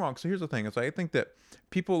nothing wrong. So here's the thing. It's like, I think that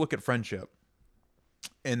people look at friendship,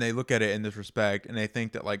 and they look at it in this respect, and they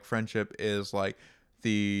think that like friendship is like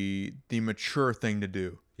the mature thing to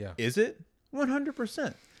do. Yeah. Is it?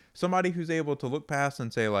 100%. Somebody who's able to look past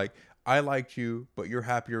and say like, I liked you, but you're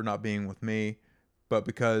happier not being with me. But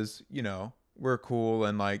because, we're cool,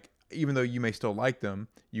 and like, even though you may still like them,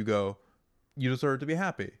 you go, you deserve to be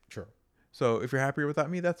happy. Sure. So if you're happier without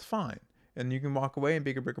me, that's fine. and you can walk away and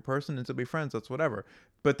be a bigger person and still be friends. That's whatever.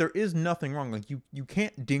 But there is nothing wrong. Like you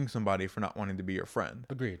can't ding somebody for not wanting to be your friend.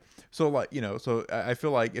 Agreed. So like, so I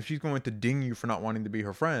feel like if she's going to ding you for not wanting to be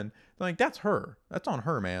her friend, then like that's her. That's on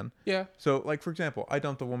her, man. Yeah. So like, for example, I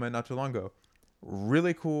dumped a woman not too long ago.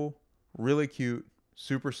 Really cool, really cute,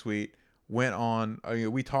 super sweet. Went on.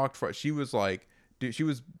 We talked for. She was like, dude, she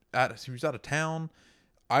was out of town.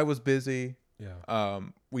 I was busy. Yeah.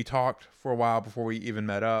 We talked for a while before we even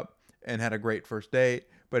met up and had a great first date.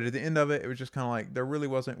 But at the end of it, it was just kind of like there really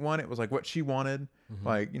wasn't one. It was like what she wanted.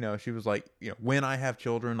 Like, she was like, when I have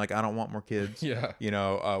children, like I don't want more kids. Yeah.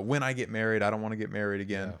 When I get married, I don't want to get married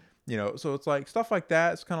again. So it's like stuff like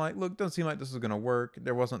that. It's kind of like, look, doesn't seem like this is gonna work.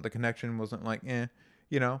 There wasn't the connection. Wasn't like,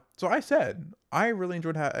 So I said I really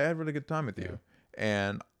enjoyed. I had a really good time with you,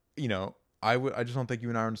 and I just don't think you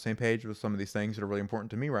and I are on the same page with some of these things that are really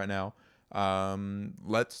important to me right now.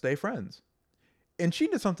 Let's stay friends. And she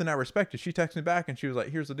did something I respected. She texted me back and she was like,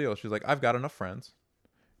 here's the deal. She's like, I've got enough friends.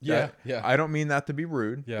 Yeah. Yeah. I don't mean that to be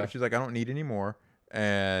rude. Yeah. But she's like, I don't need any more.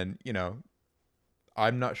 And,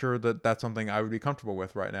 I'm not sure that that's something I would be comfortable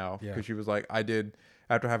with right now. Yeah. Because she was like, I did,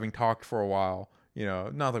 after having talked for a while,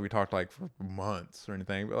 not that we talked like for months or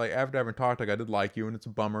anything, but like after having talked, like I did like you and it's a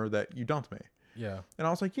bummer that you dumped me. Yeah. And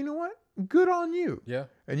I was like, you know what? Good on you. Yeah.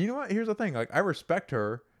 And you know what? Here's the thing. Like I respect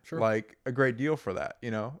her. Sure. Like a great deal for that,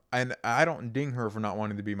 and I don't ding her for not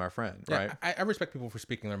wanting to be my friend, right? I respect people for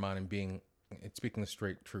speaking their mind and speaking the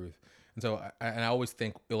straight truth. And so I always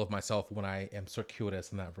think ill of myself when I am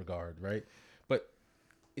circuitous in that regard, right? But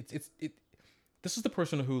this is the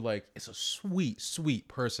person who like is a sweet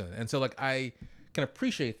person, and so like I can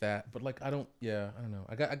appreciate that, but like I don't know.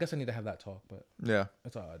 I guess I need to have that talk, but yeah,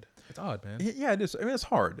 it's odd. It's odd, man. Yeah, it is. I mean, it's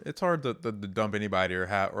hard. It's hard to dump anybody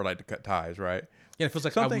or like to cut ties, right? Yeah, it feels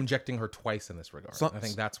like I'm injecting her twice in this regard. I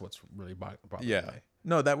think that's what's really bothering me.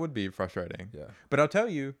 No, that would be frustrating. Yeah. But I'll tell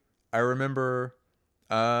you, I remember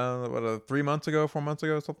 3 months ago, 4 months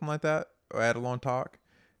ago, something like that. I had a long talk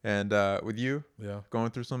and with you,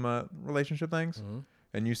 going through some relationship things.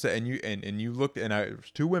 And you said, and you looked, and it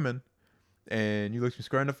was two women, and you looked me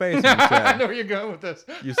square in the face and you said, I know where you're going with this.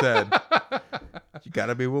 You said, you got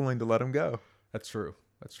to be willing to let them go. That's true.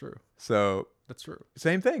 So that's true.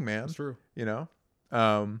 Same thing, man. That's true.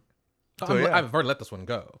 So I've already let this one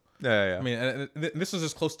go. Yeah. I mean, this is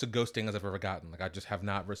as close to ghosting as I've ever gotten. Like, I just have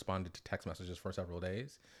not responded to text messages for several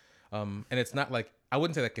days. And it's not like, I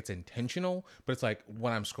wouldn't say that it's intentional, but it's like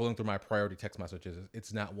when I'm scrolling through my priority text messages,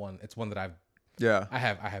 it's not one. It's one that I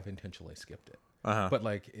have intentionally skipped it. But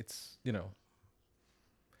like, it's,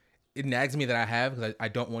 it nags me that I have because I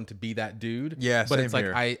don't want to be that dude. Yeah, but same it's like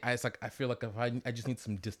here. I feel like if I just need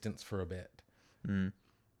some distance for a bit. Why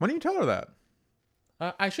don't you tell her that?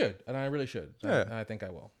 I should, and I really should. Yeah. I think I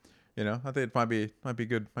will. I think it might be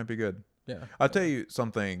good. Might be good. Yeah. I'll tell you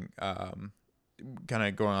something. Kind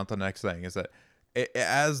of going on to the next thing is that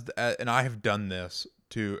and I have done this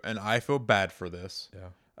to, and I feel bad for this.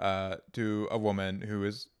 Yeah. To a woman who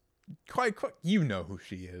is quite who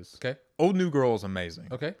she is. Okay. Old New Girl is amazing.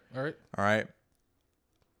 Okay. All right.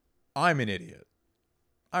 I'm an idiot.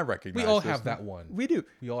 I recognize. We all this. have that one. We do.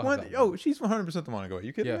 We all have that one. Oh, she's 100% the one to go. Are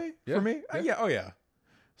you kidding me? Yeah. For me? Yeah. Yeah. Oh yeah.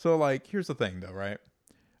 So like, here's the thing though, right?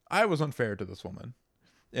 I was unfair to this woman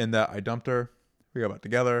in that I dumped her. We got back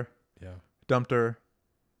together. Yeah. Dumped her.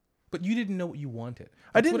 But you didn't know what you wanted.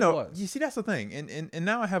 I didn't know. It was. You see, that's the thing. And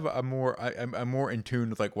now I have I'm more in tune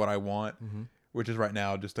with like what I want, which is right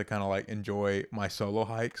now just to kind of like enjoy my solo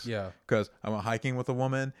hikes. Yeah. Because I went hiking with a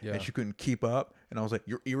woman and she couldn't keep up, and I was like,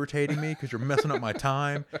 "You're irritating me because you're messing up my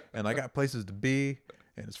time, and I got places to be,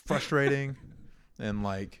 and it's frustrating, and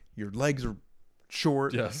like your legs are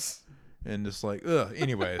short." Yes. And just like, ugh.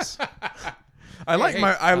 Anyways. I like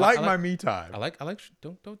my me time. I like.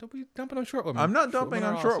 Don't be dumping on short women. I'm not dumping women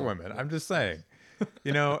on are short awesome. women. I'm just saying,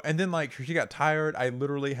 And then like she got tired. I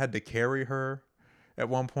literally had to carry her at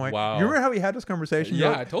one point. Wow. You remember how we had this conversation?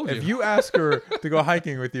 Yeah, I told you. If you ask her to go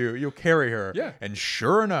hiking with you, you'll carry her. Yeah. And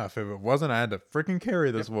sure enough, if it wasn't, I had to freaking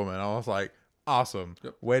carry this woman. I was like, awesome.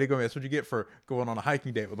 Yep. Way to go. That's what you get for going on a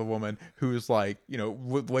hiking date with a woman who's like,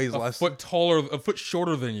 weighs less. A foot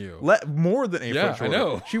shorter than you. More than 8 foot shorter. I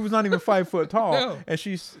know. She was not even 5 foot tall. No. And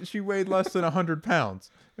she weighed less than 100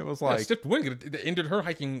 pounds. It was like, stiff wind it ended her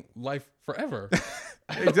hiking life forever.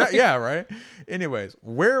 exactly. Yeah. Right. Anyways,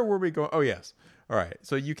 where were we going? Oh yes. All right.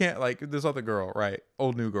 So you can't like this other girl, right?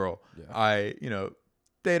 Old New Girl. Yeah. I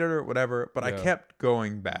dated her, whatever, but I Yeah. kept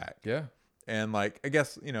going back. Yeah. And like I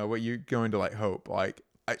guess what you going to like hope like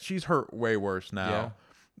she's hurt way worse now,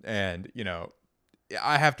 and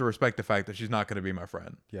I have to respect the fact that she's not going to be my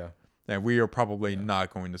friend. Yeah. And we are probably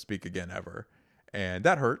not going to speak again ever. and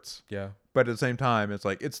that hurts. Yeah. But at the same time, it's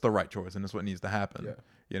like it's the right choice, and it's what needs to happen. Yeah.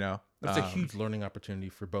 You know, That's a huge learning opportunity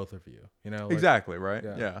for both of you. You know, like, exactly right.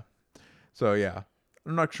 Yeah. Yeah. So yeah,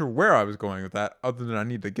 I'm not sure where I was going with that, other than I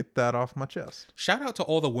need to get that off my chest. shout out to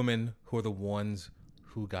all the women who are the ones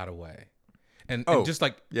who got away, and Oh, just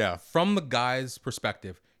like Yeah. from the guy's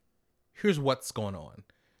perspective, here's what's going on.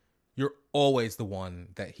 You're always the one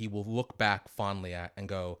that he will look back fondly at and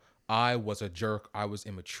go, I was a jerk. I was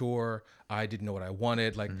immature. I didn't know what I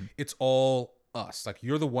wanted. Like, it's all us. Like,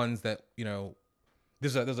 you're the ones that, you know,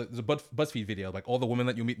 there's a BuzzFeed video, like all the women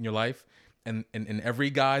that you meet in your life. And in every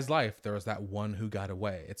guy's life, there was that one who got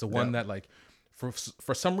away. It's a one that, like,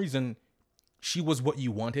 for some reason, she was what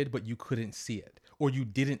you wanted, but you couldn't see it, or you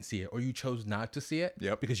didn't see it, or you chose not to see it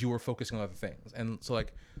because you were focusing on other things. And so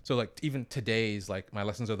like even today's, like, my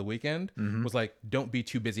lessons of the weekend was like, don't be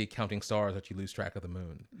too busy counting stars that you lose track of the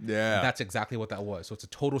moon. Yeah. That's exactly what that was. So it's a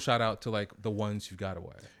total shout out to, like, the ones who got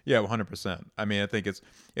away. Yeah, 100%. I mean, I think it's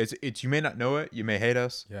you may not know it, you may hate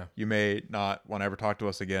us, Yeah. you may not want to ever talk to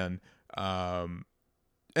us again.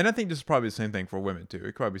 And I think this is probably the same thing for women too. It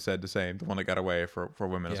could probably be said the same. The one that got away for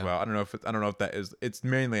women as well. I don't know if that is. It's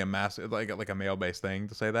mainly a like a male based thing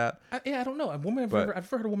to say that. I don't know. I've never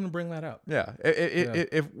heard a woman bring that up. Yeah.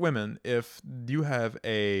 If women, if you have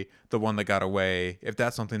the one that got away, if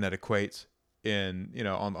that's something that equates in, you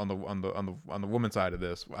know, on the woman side of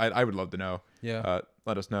this, I would love to know. Yeah.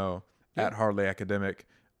 Let us know at Hardly Academic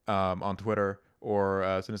on Twitter,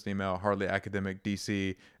 or send us an email,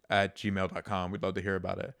 hardlyacademicdc@gmail.com. We'd love to hear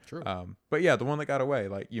about it. True. But yeah, the one that got away,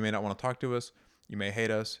 like, you may not want to talk to us, you may hate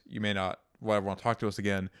us, you may not want to talk to us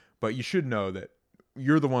again, but you should know that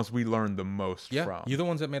you're the ones we learned the most from. You're the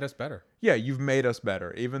ones that made us better. Yeah, you've made us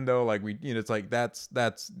better, even though, like, we, you know, it's like that's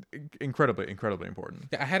incredibly important.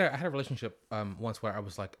 Yeah, I had a relationship once where I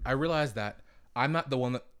was like, I realized that I'm not the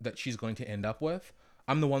one that she's going to end up with.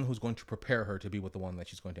 I'm the one who's going to prepare her to be with the one that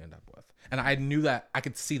she's going to end up with. And I knew that I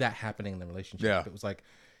could see that happening in the relationship. Yeah. It was like,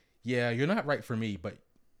 yeah, you're not right for me, but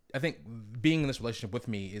I think being in this relationship with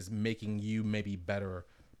me is making you maybe better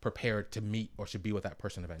prepared to meet or to be with that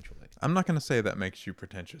person eventually. I'm not going to say that makes you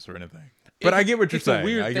pretentious or anything, but I get what you're saying. It's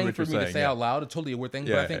a weird I get thing what for you're me to saying, say yeah. out loud. It's totally a weird thing,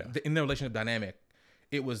 Yeah, but I think in the relationship dynamic,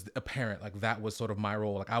 it was apparent, like, that was sort of my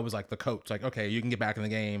role. Like, I was like the coach, like, okay, you can get back in the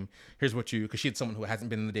game. Here's what because she had someone who hasn't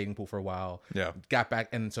been in the dating pool for a while. Yeah. Got back.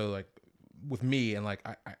 And so, like, with me, and like,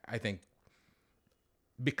 I think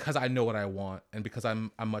because I know what I want, and because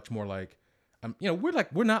I'm much more like, you know,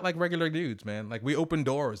 we're not like regular dudes, man. Like, we open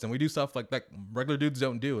doors and we do stuff like regular dudes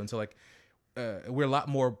don't do. And so, like, we're a lot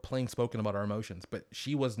more plain spoken about our emotions, but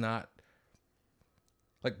she was not.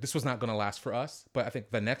 Like, this was not going to last for us, but I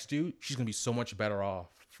think the next dude, she's going to be so much better off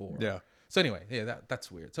for. Yeah. So anyway, yeah,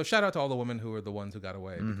 that's weird. So shout out to all the women who are the ones who got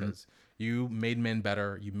away, because you made men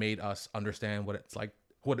better. You made us understand what it's like,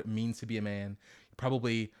 what it means to be a man. You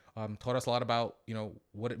probably taught us a lot about, you know,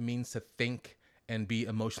 what it means to think and be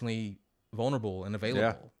emotionally vulnerable and available.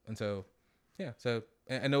 Yeah. And so, yeah. So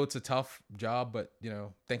I know it's a tough job, but, you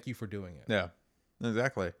know, thank you for doing it. Yeah,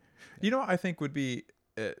 exactly. You know what I think would be,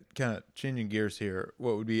 kind of changing gears here,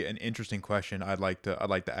 what would be an interesting question I'd like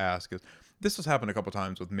to ask is, this has happened a couple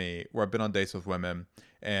times with me where I've been on dates with women,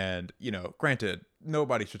 and, you know, granted,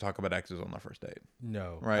 nobody should talk about exes on their first date,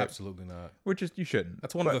 No, Right. absolutely not. which is, you shouldn't.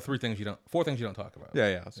 That's one of the four things you don't talk about.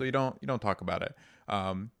 Yeah. So you don't talk about it.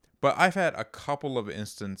 But I've had a couple of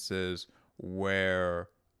instances where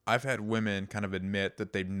I've had women kind of admit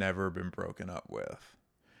that they've never been broken up with.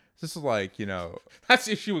 This is like, you know, That's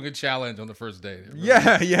issuing a challenge on the first date. It really-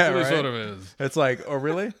 yeah, it really right. sort of is. It's like, oh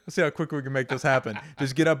really? Let's see how quick we can make this happen.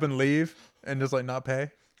 Just get up and leave and just like not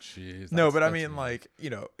pay. Jeez. No, but I that's mean, mean. like,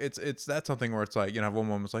 you know, it's that's something where it's like, you know, one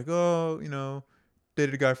woman's like, oh, you know,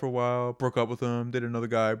 dated a guy for a while, broke up with him, dated another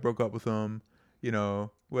guy, broke up with him, you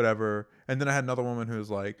know, whatever. And then I had another woman who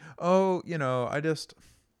was like, oh, you know, I just,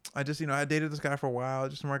 you know, I dated this guy for a while,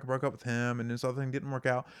 just broke up with him, and this other thing didn't work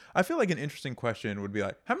out. I feel like an interesting question would be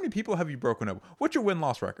like, how many people have you broken up with? What's your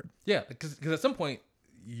win-loss record? Yeah, because at some point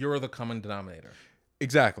you're the common denominator.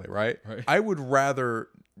 Exactly, right? Right. I would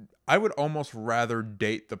almost rather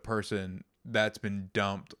date the person that's been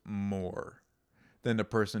dumped more than the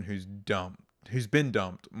person who's been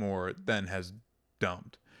dumped more than has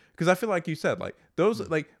dumped. Because I feel like you said, like, those,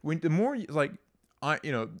 like, when the more, like,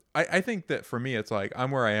 I think that for me, it's like,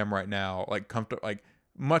 I'm where I am right now, like, like,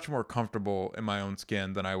 much more comfortable in my own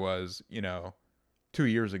skin than I was, you know, 2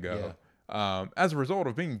 years ago. As a result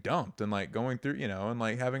of being dumped and, like, going through, you know, and,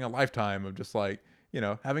 like, having a lifetime of just, like, you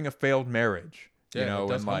know, having a failed marriage, Yeah, you know, it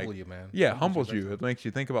does and, like, humble you, man. yeah, It humbles big you. time. It makes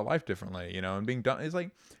you think about life differently, you know, and being done. It's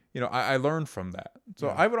like, you know, I learned from that. So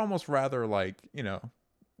Yeah. I would almost rather, like, you know,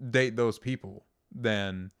 date those people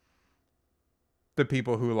than the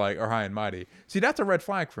people who like are high and mighty. See, that's a red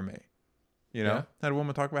flag for me. You know, Yeah. had a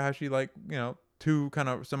woman talk about how she like, you know, 2 kind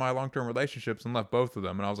of semi long-term relationships and left both of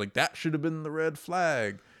them, and I was like, that should have been the red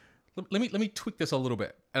flag. Let me tweak this a little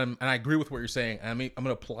bit, and I agree with what you're saying. And I'm going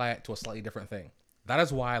to apply it to a slightly different thing. That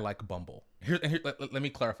is why I like Bumble. Let me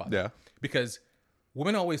clarify. Yeah. Because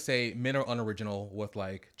women always say men are unoriginal with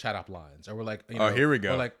like chat up lines, or we're like, you know, Oh, here we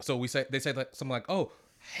go. Or like, so they say like something like, oh,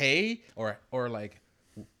 hey, or like,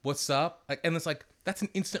 what's up? Like, and it's like that's an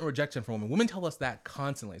instant rejection from women. Women tell us that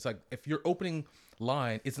constantly. It's like if your opening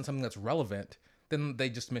line isn't something that's relevant, then they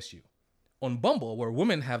dismiss you. On Bumble, where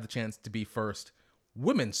women have the chance to be first,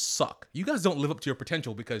 women suck. You guys don't live up to your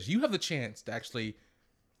potential because you have the chance to actually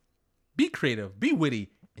be creative, be witty,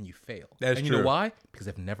 and you fail. That's and you know true. why? Because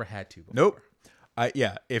they've never had to before. Nope.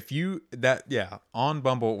 On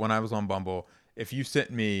Bumble, when I was on Bumble, if you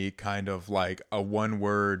sent me kind of like a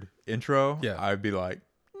 1-word intro, Yeah. I'd be like,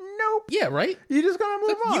 nope. Yeah, right? You just gotta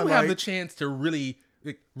move on. You have like, the chance to really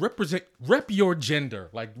like, rep your gender.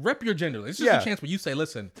 Like, rep your gender. It's just Yeah. a chance where you say,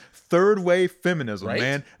 listen, third wave feminism, Right?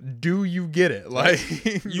 man. Do you get it? Like,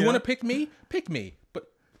 you want to pick me? Pick me.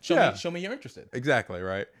 But show me you're interested. exactly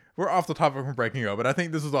right. We're off the topic from breaking up, but I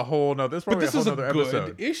think this is a whole nother. This is probably This a is whole a nother good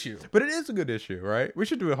episode. issue. But it is a good issue, right? We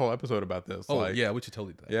should do a whole episode about this. Oh, like, yeah, we should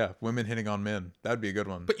totally do that. yeah, women hitting on men. That'd be a good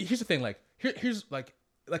one. But here's the thing, like here's like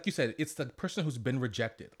you said, it's the person who's been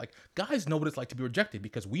rejected. Like guys know what it's like to be rejected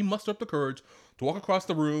because we muster up the courage to walk across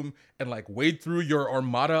the room and like wade through your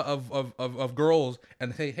armada of girls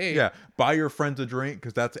and say, hey, yeah, buy your friends a drink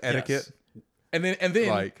because that's etiquette. and then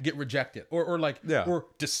Like- get rejected or like Yeah. or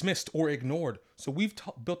dismissed or ignored. So we've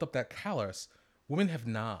built up that callous. Women have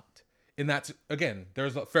not, and that's again.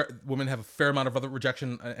 Women have a fair amount of other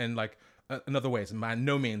rejection and like in other ways. And by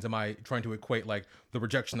no means am I trying to equate like the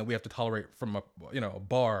rejection that we have to tolerate from a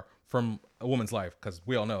bar from a woman's life, because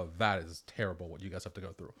we all know that is terrible what you guys have to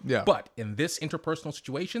go through. Yeah. But in this interpersonal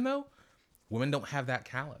situation though, women don't have that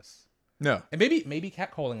callous. No. And maybe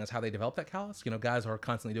catcalling is how they develop that callous. You know, guys are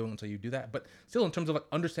constantly doing it until you do that. But still, in terms of like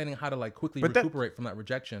understanding how to like quickly recuperate from that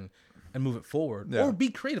rejection and move it forward, Yeah. or be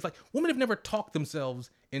creative. Like women have never talked themselves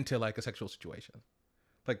into like a sexual situation.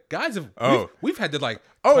 Like guys have, we've had to like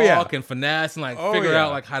talk and finesse and like figure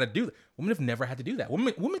out like how to do that. Women have never had to do that.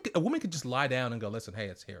 A woman could just lie down and go, listen, hey,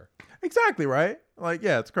 it's here. Exactly right. Like,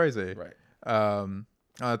 yeah, it's crazy. Right.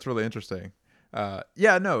 That's really interesting.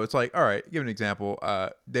 It's like, all right, give an example.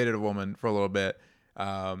 Dated a woman for a little bit,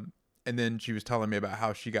 and then she was telling me about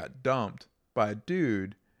how she got dumped by a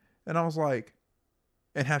dude, and I was like,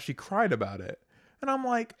 and how she cried about it, and I'm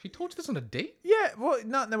like, She told you this on a date? yeah, well,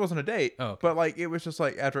 that wasn't a date, Oh, okay. but like it was just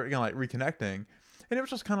like after like reconnecting, and it was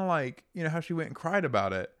just kind of like how she went and cried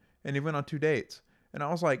about it, and he went on 2 dates. And I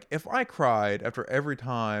was like, if I cried after every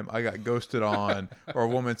time I got ghosted on or a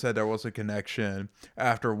woman said there was a connection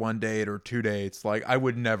after 1 date or 2 dates, like I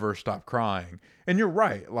would never stop crying. And you're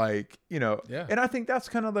right. Like, Yeah. and I think that's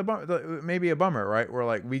kind of maybe a bummer, right? Where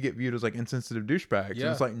like we get viewed as like insensitive douchebags. And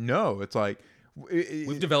Yeah. it's like, no, it's like,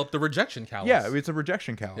 We've developed the rejection callous. yeah, it's a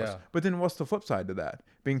rejection callus. Yeah. But then what's the flip side to that?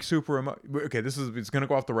 Being super okay, it's gonna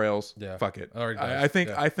go off the rails. Yeah. Fuck it. Already does.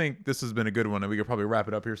 I think this has been a good one, and we could probably wrap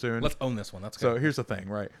it up here soon. Let's own this one. That's So good. here's the thing,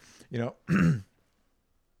 right?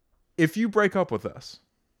 If you break up with us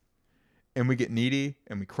and we get needy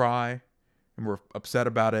and we cry and we're upset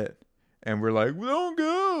about it and we're like, well, don't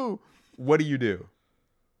go, what do?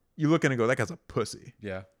 You look in and go, that guy's a pussy.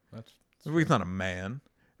 Yeah. That's He's not a man.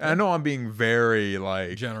 And I know I'm being very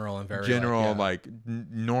like general and very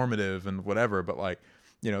normative and whatever, but like,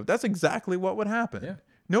 that's exactly what would happen. Yeah.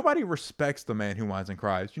 Nobody respects the man who whines and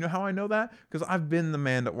cries. You know how I know that? Because I've been the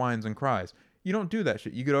man that whines and cries. You don't do that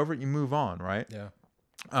shit. You get over it, you move on, right? Yeah.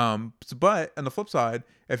 But on the flip side,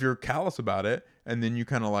 if you're callous about it and then you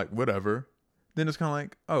kind of like whatever, then it's kind of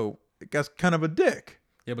like, oh, that guy's kind of a dick.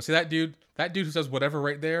 Yeah, but see that dude who says whatever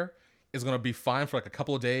right there is gonna be fine for like a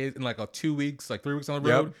couple of days, in like 2 weeks, like 3 weeks on the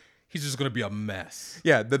road. Yep. He's just gonna be a mess.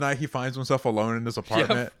 Yeah, the night he finds himself alone in his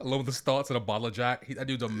apartment. Yeah, alone with his thoughts and a bottle of Jack. That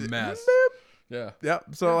dude's a mess. Yeah. Yeah.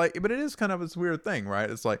 So like, but it is kind of this weird thing, right?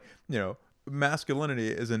 It's like, masculinity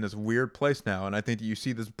is in this weird place now, and I think that you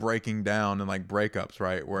see this breaking down in like breakups,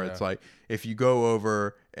 right? Where it's like if you go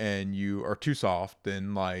over and you are too soft,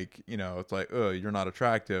 then like it's like, oh, you're not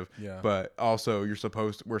attractive. Yeah. But also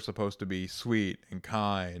we're supposed to be sweet and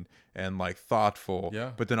kind and like thoughtful.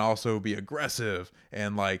 Yeah. But then also be aggressive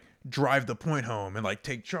and like drive the point home and like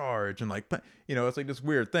take charge and like it's like this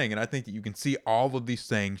weird thing, and I think that you can see all of these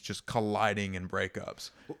things just colliding in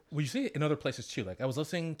breakups. Well, you see it in other places too. Like I was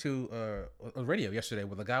listening to a radio yesterday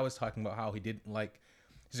where the guy was talking about how he didn't like.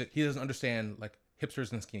 He doesn't understand like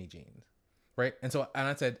hipsters and skinny jeans. right? And so, and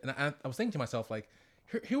I said, and I was thinking to myself, like,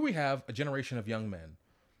 here we have a generation of young men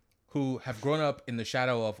who have grown up in the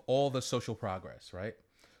shadow of all the social progress, right?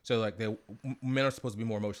 So like men are supposed to be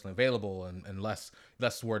more emotionally available and less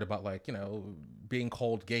worried about like, you know, being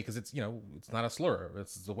called gay because it's, you know, it's not a slur.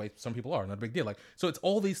 It's the way some people are, not a big deal. Like, so it's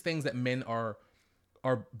all these things that men are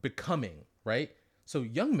becoming, right? So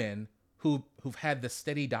young men who've had the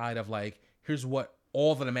steady diet of like, here's what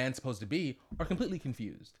all that a man's supposed to be, are completely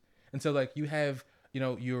confused. And so like you have, you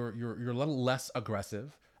know, you're a little less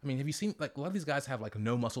aggressive. I mean, have you seen like a lot of these guys have like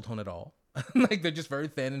no muscle tone at all? Like they're just very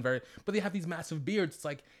thin and very, but they have these massive beards. It's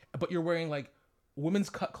like, but you're wearing like women's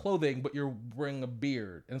cut clothing, but you're wearing a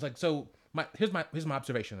beard, and it's like, so here's my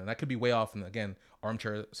observation, and I could be way off, and again,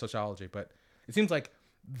 armchair sociology, but it seems like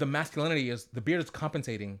the masculinity is the beard is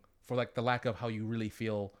compensating for like the lack of how you really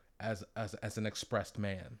feel as an expressed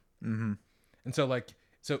man. Mm-hmm. And so like,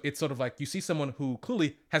 so it's sort of like you see someone who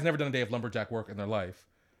clearly has never done a day of lumberjack work in their life,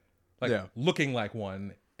 like looking like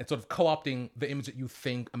one, and sort of co-opting the image that you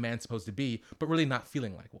think a man's supposed to be, but really not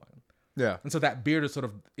feeling like one. Yeah. And so that beard is sort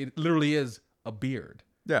of, it literally is a beard.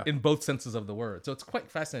 Yeah. In both senses of the word. So it's quite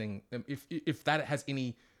fascinating if that has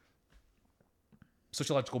any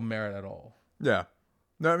sociological merit at all. Yeah.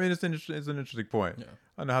 No, I mean, it's an interesting point. Yeah.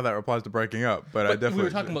 I don't know how that applies to breaking up, but I definitely... We were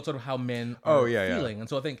talking about sort of how men are feeling. Yeah. And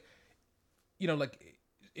so I think, you know, like,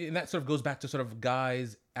 and that sort of goes back to sort of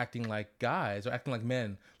guys acting like guys or acting like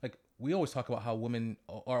men. Like, we always talk about how women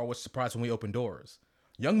are always surprised when we open doors.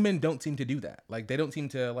 Young men don't seem to do that. Like, they don't seem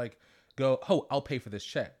to, like, go, oh, I'll pay for this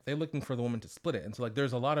check. They're looking for the woman to split it. And so, like,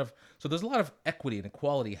 there's a lot of equity and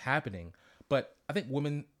equality happening. But I think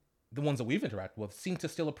women, the ones that we've interacted with, seem to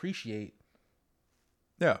still appreciate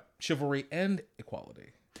chivalry and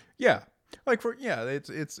equality. Yeah. Like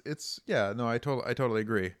it's yeah, no, I totally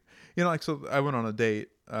agree. You know, like, so I went on a date,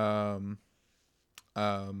 gonna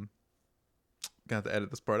have to edit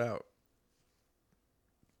this part out.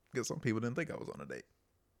 Because some people didn't think I was on a date.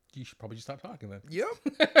 You should probably just stop talking then. Yep.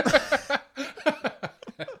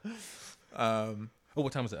 Oh,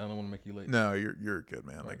 what time is it? I don't want to make you late. No, you're good,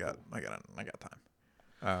 man. Right, I got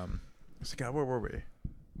time. So God, where were we? We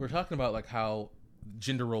were talking about like how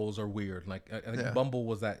gender roles are weird. Like I think Bumble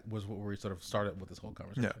was what we sort of started with this whole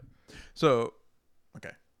conversation. Yeah. So,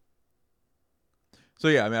 okay. So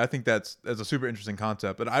yeah, I mean, I think that's a super interesting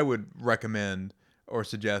concept, but I would recommend or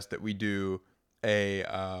suggest that we do a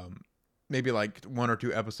maybe like 1 or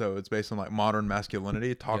 2 episodes based on like modern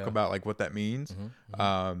masculinity, talk about like what that means.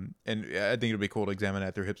 And I think it'd be cool to examine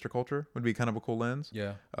that through hipster culture. Would be kind of a cool lens.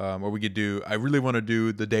 Yeah. Or we could do, I really want to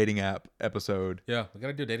do the dating app episode. Yeah, we got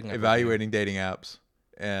to do a dating app. Evaluating dating apps.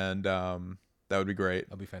 And that would be great.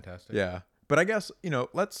 That'd be fantastic. Yeah. But I guess, you know,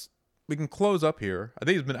 we can close up here. I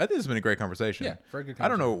think it's been a great conversation. Yeah, very good conversation. I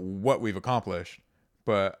don't know what we've accomplished,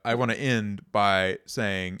 but I want to end by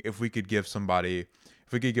saying if we could give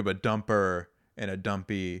a dumper and a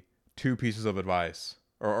dumpy 2 pieces of advice,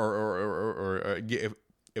 or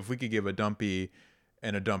if we could give a dumpy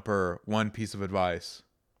and a dumper 1 piece of advice,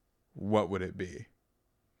 what would it be?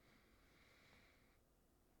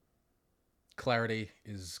 Clarity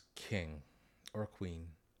is king or queen.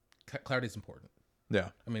 Clarity is important. Yeah.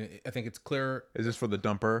 I mean, I think it's clear. Is this for the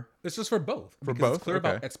dumper? It's just for both. For both? It's clear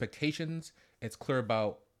about expectations. It's clear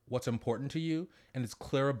about what's important to you. And it's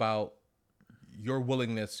clear about your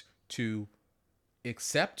willingness to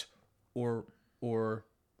accept or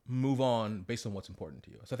move on based on what's important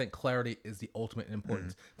to you. So I think clarity is the ultimate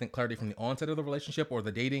importance. I think clarity from the onset of the relationship or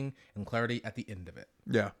the dating, and clarity at the end of it.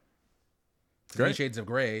 Yeah. 3 Shades of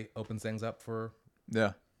Grey opens things up for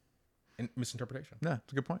misinterpretation. Yeah,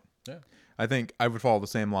 it's a good point. Yeah. I think I would follow the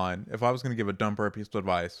same line. If I was going to give a dumper a piece of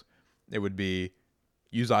advice, it would be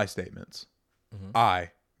use I statements.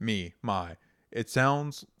 I, me, my. It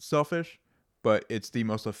sounds selfish, but it's the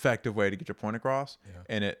most effective way to get your point across. Yeah.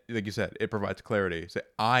 And it, like you said, it provides clarity. Say,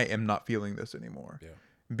 I am not feeling this anymore. Yeah.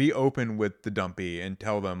 Be open with the dumpy and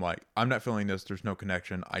tell them, like, I'm not feeling this. There's no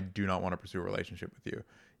connection. I do not want to pursue a relationship with you.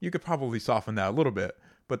 You could probably soften that a little bit,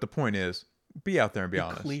 but the point is, be out there and be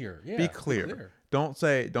honest. Clear. Yeah, be clear. Don't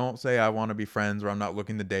say I want to be friends or I'm not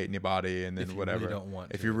looking to date anybody and then if whatever. Really don't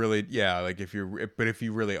want if to. you really, if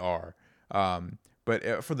you really are.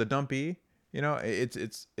 But for the dumpy, you know,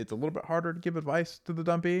 it's a little bit harder to give advice to the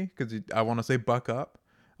dumpy because I want to say buck up.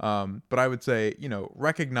 But I would say, you know,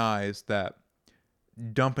 recognize that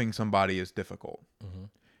dumping somebody is difficult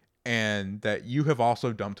and that you have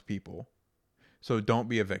also dumped people. So don't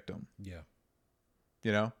be a victim. Yeah.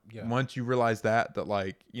 You know, once you realize that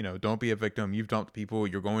like, you know, don't be a victim. You've dumped people.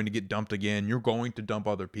 You're going to get dumped again. You're going to dump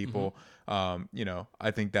other people. You know, I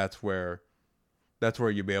think that's where that's where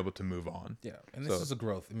you'll be able to move on. Yeah, and this So- is a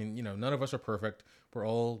growth. I mean, none of us are perfect. We're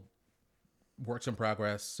all works in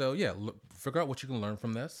progress. So yeah, figure out what you can learn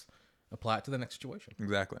from this, apply it to the next situation.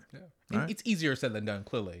 Exactly. Yeah, All right. it's easier said than done.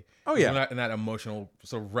 Clearly. Oh, yeah. we're not in that emotional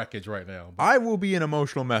sort of wreckage right now. But I will be an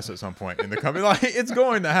emotional mess at some point in the company. Like, it's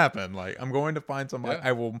going to happen. Like, I'm going to find somebody. Yeah.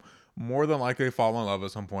 I will more than likely fall in love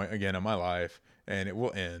at some point again in my life, and it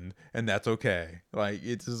will end, and that's okay. Like,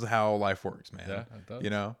 it's just how life works, man. Yeah, it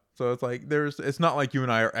does. So it's like it's not like you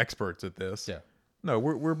and I are experts at this. Yeah. No,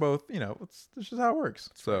 we're both. It's just how it works.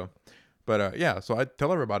 So, but yeah. So I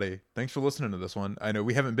tell everybody, thanks for listening to this one. I know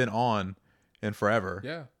we haven't been on in forever.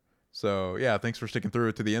 Yeah. So yeah, thanks for sticking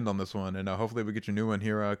through to the end on this one, and hopefully we get your new one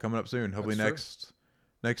here coming up soon. Hopefully That's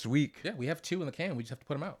next week. Yeah, we have 2 in the can. We just have to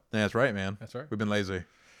put them out. That's right, man. That's right. We've been lazy.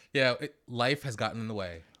 Yeah, life has gotten in the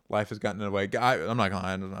way. Life has gotten in the way. I'm not gonna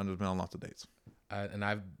lie. I've just been on lots of dates. And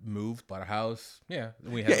I've moved, bought a house. Yeah,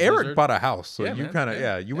 we Yeah, a Eric blizzard. bought a house, so Yeah, you man. kind of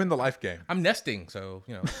Yeah. you win the life game. I'm nesting, so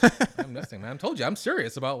I'm nesting, man. I told you, I'm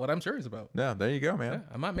serious about what I'm serious about. Yeah, there you go, Yeah, man.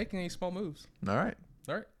 I'm not making any small moves. All right,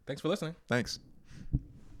 All right, thanks for listening. thanks.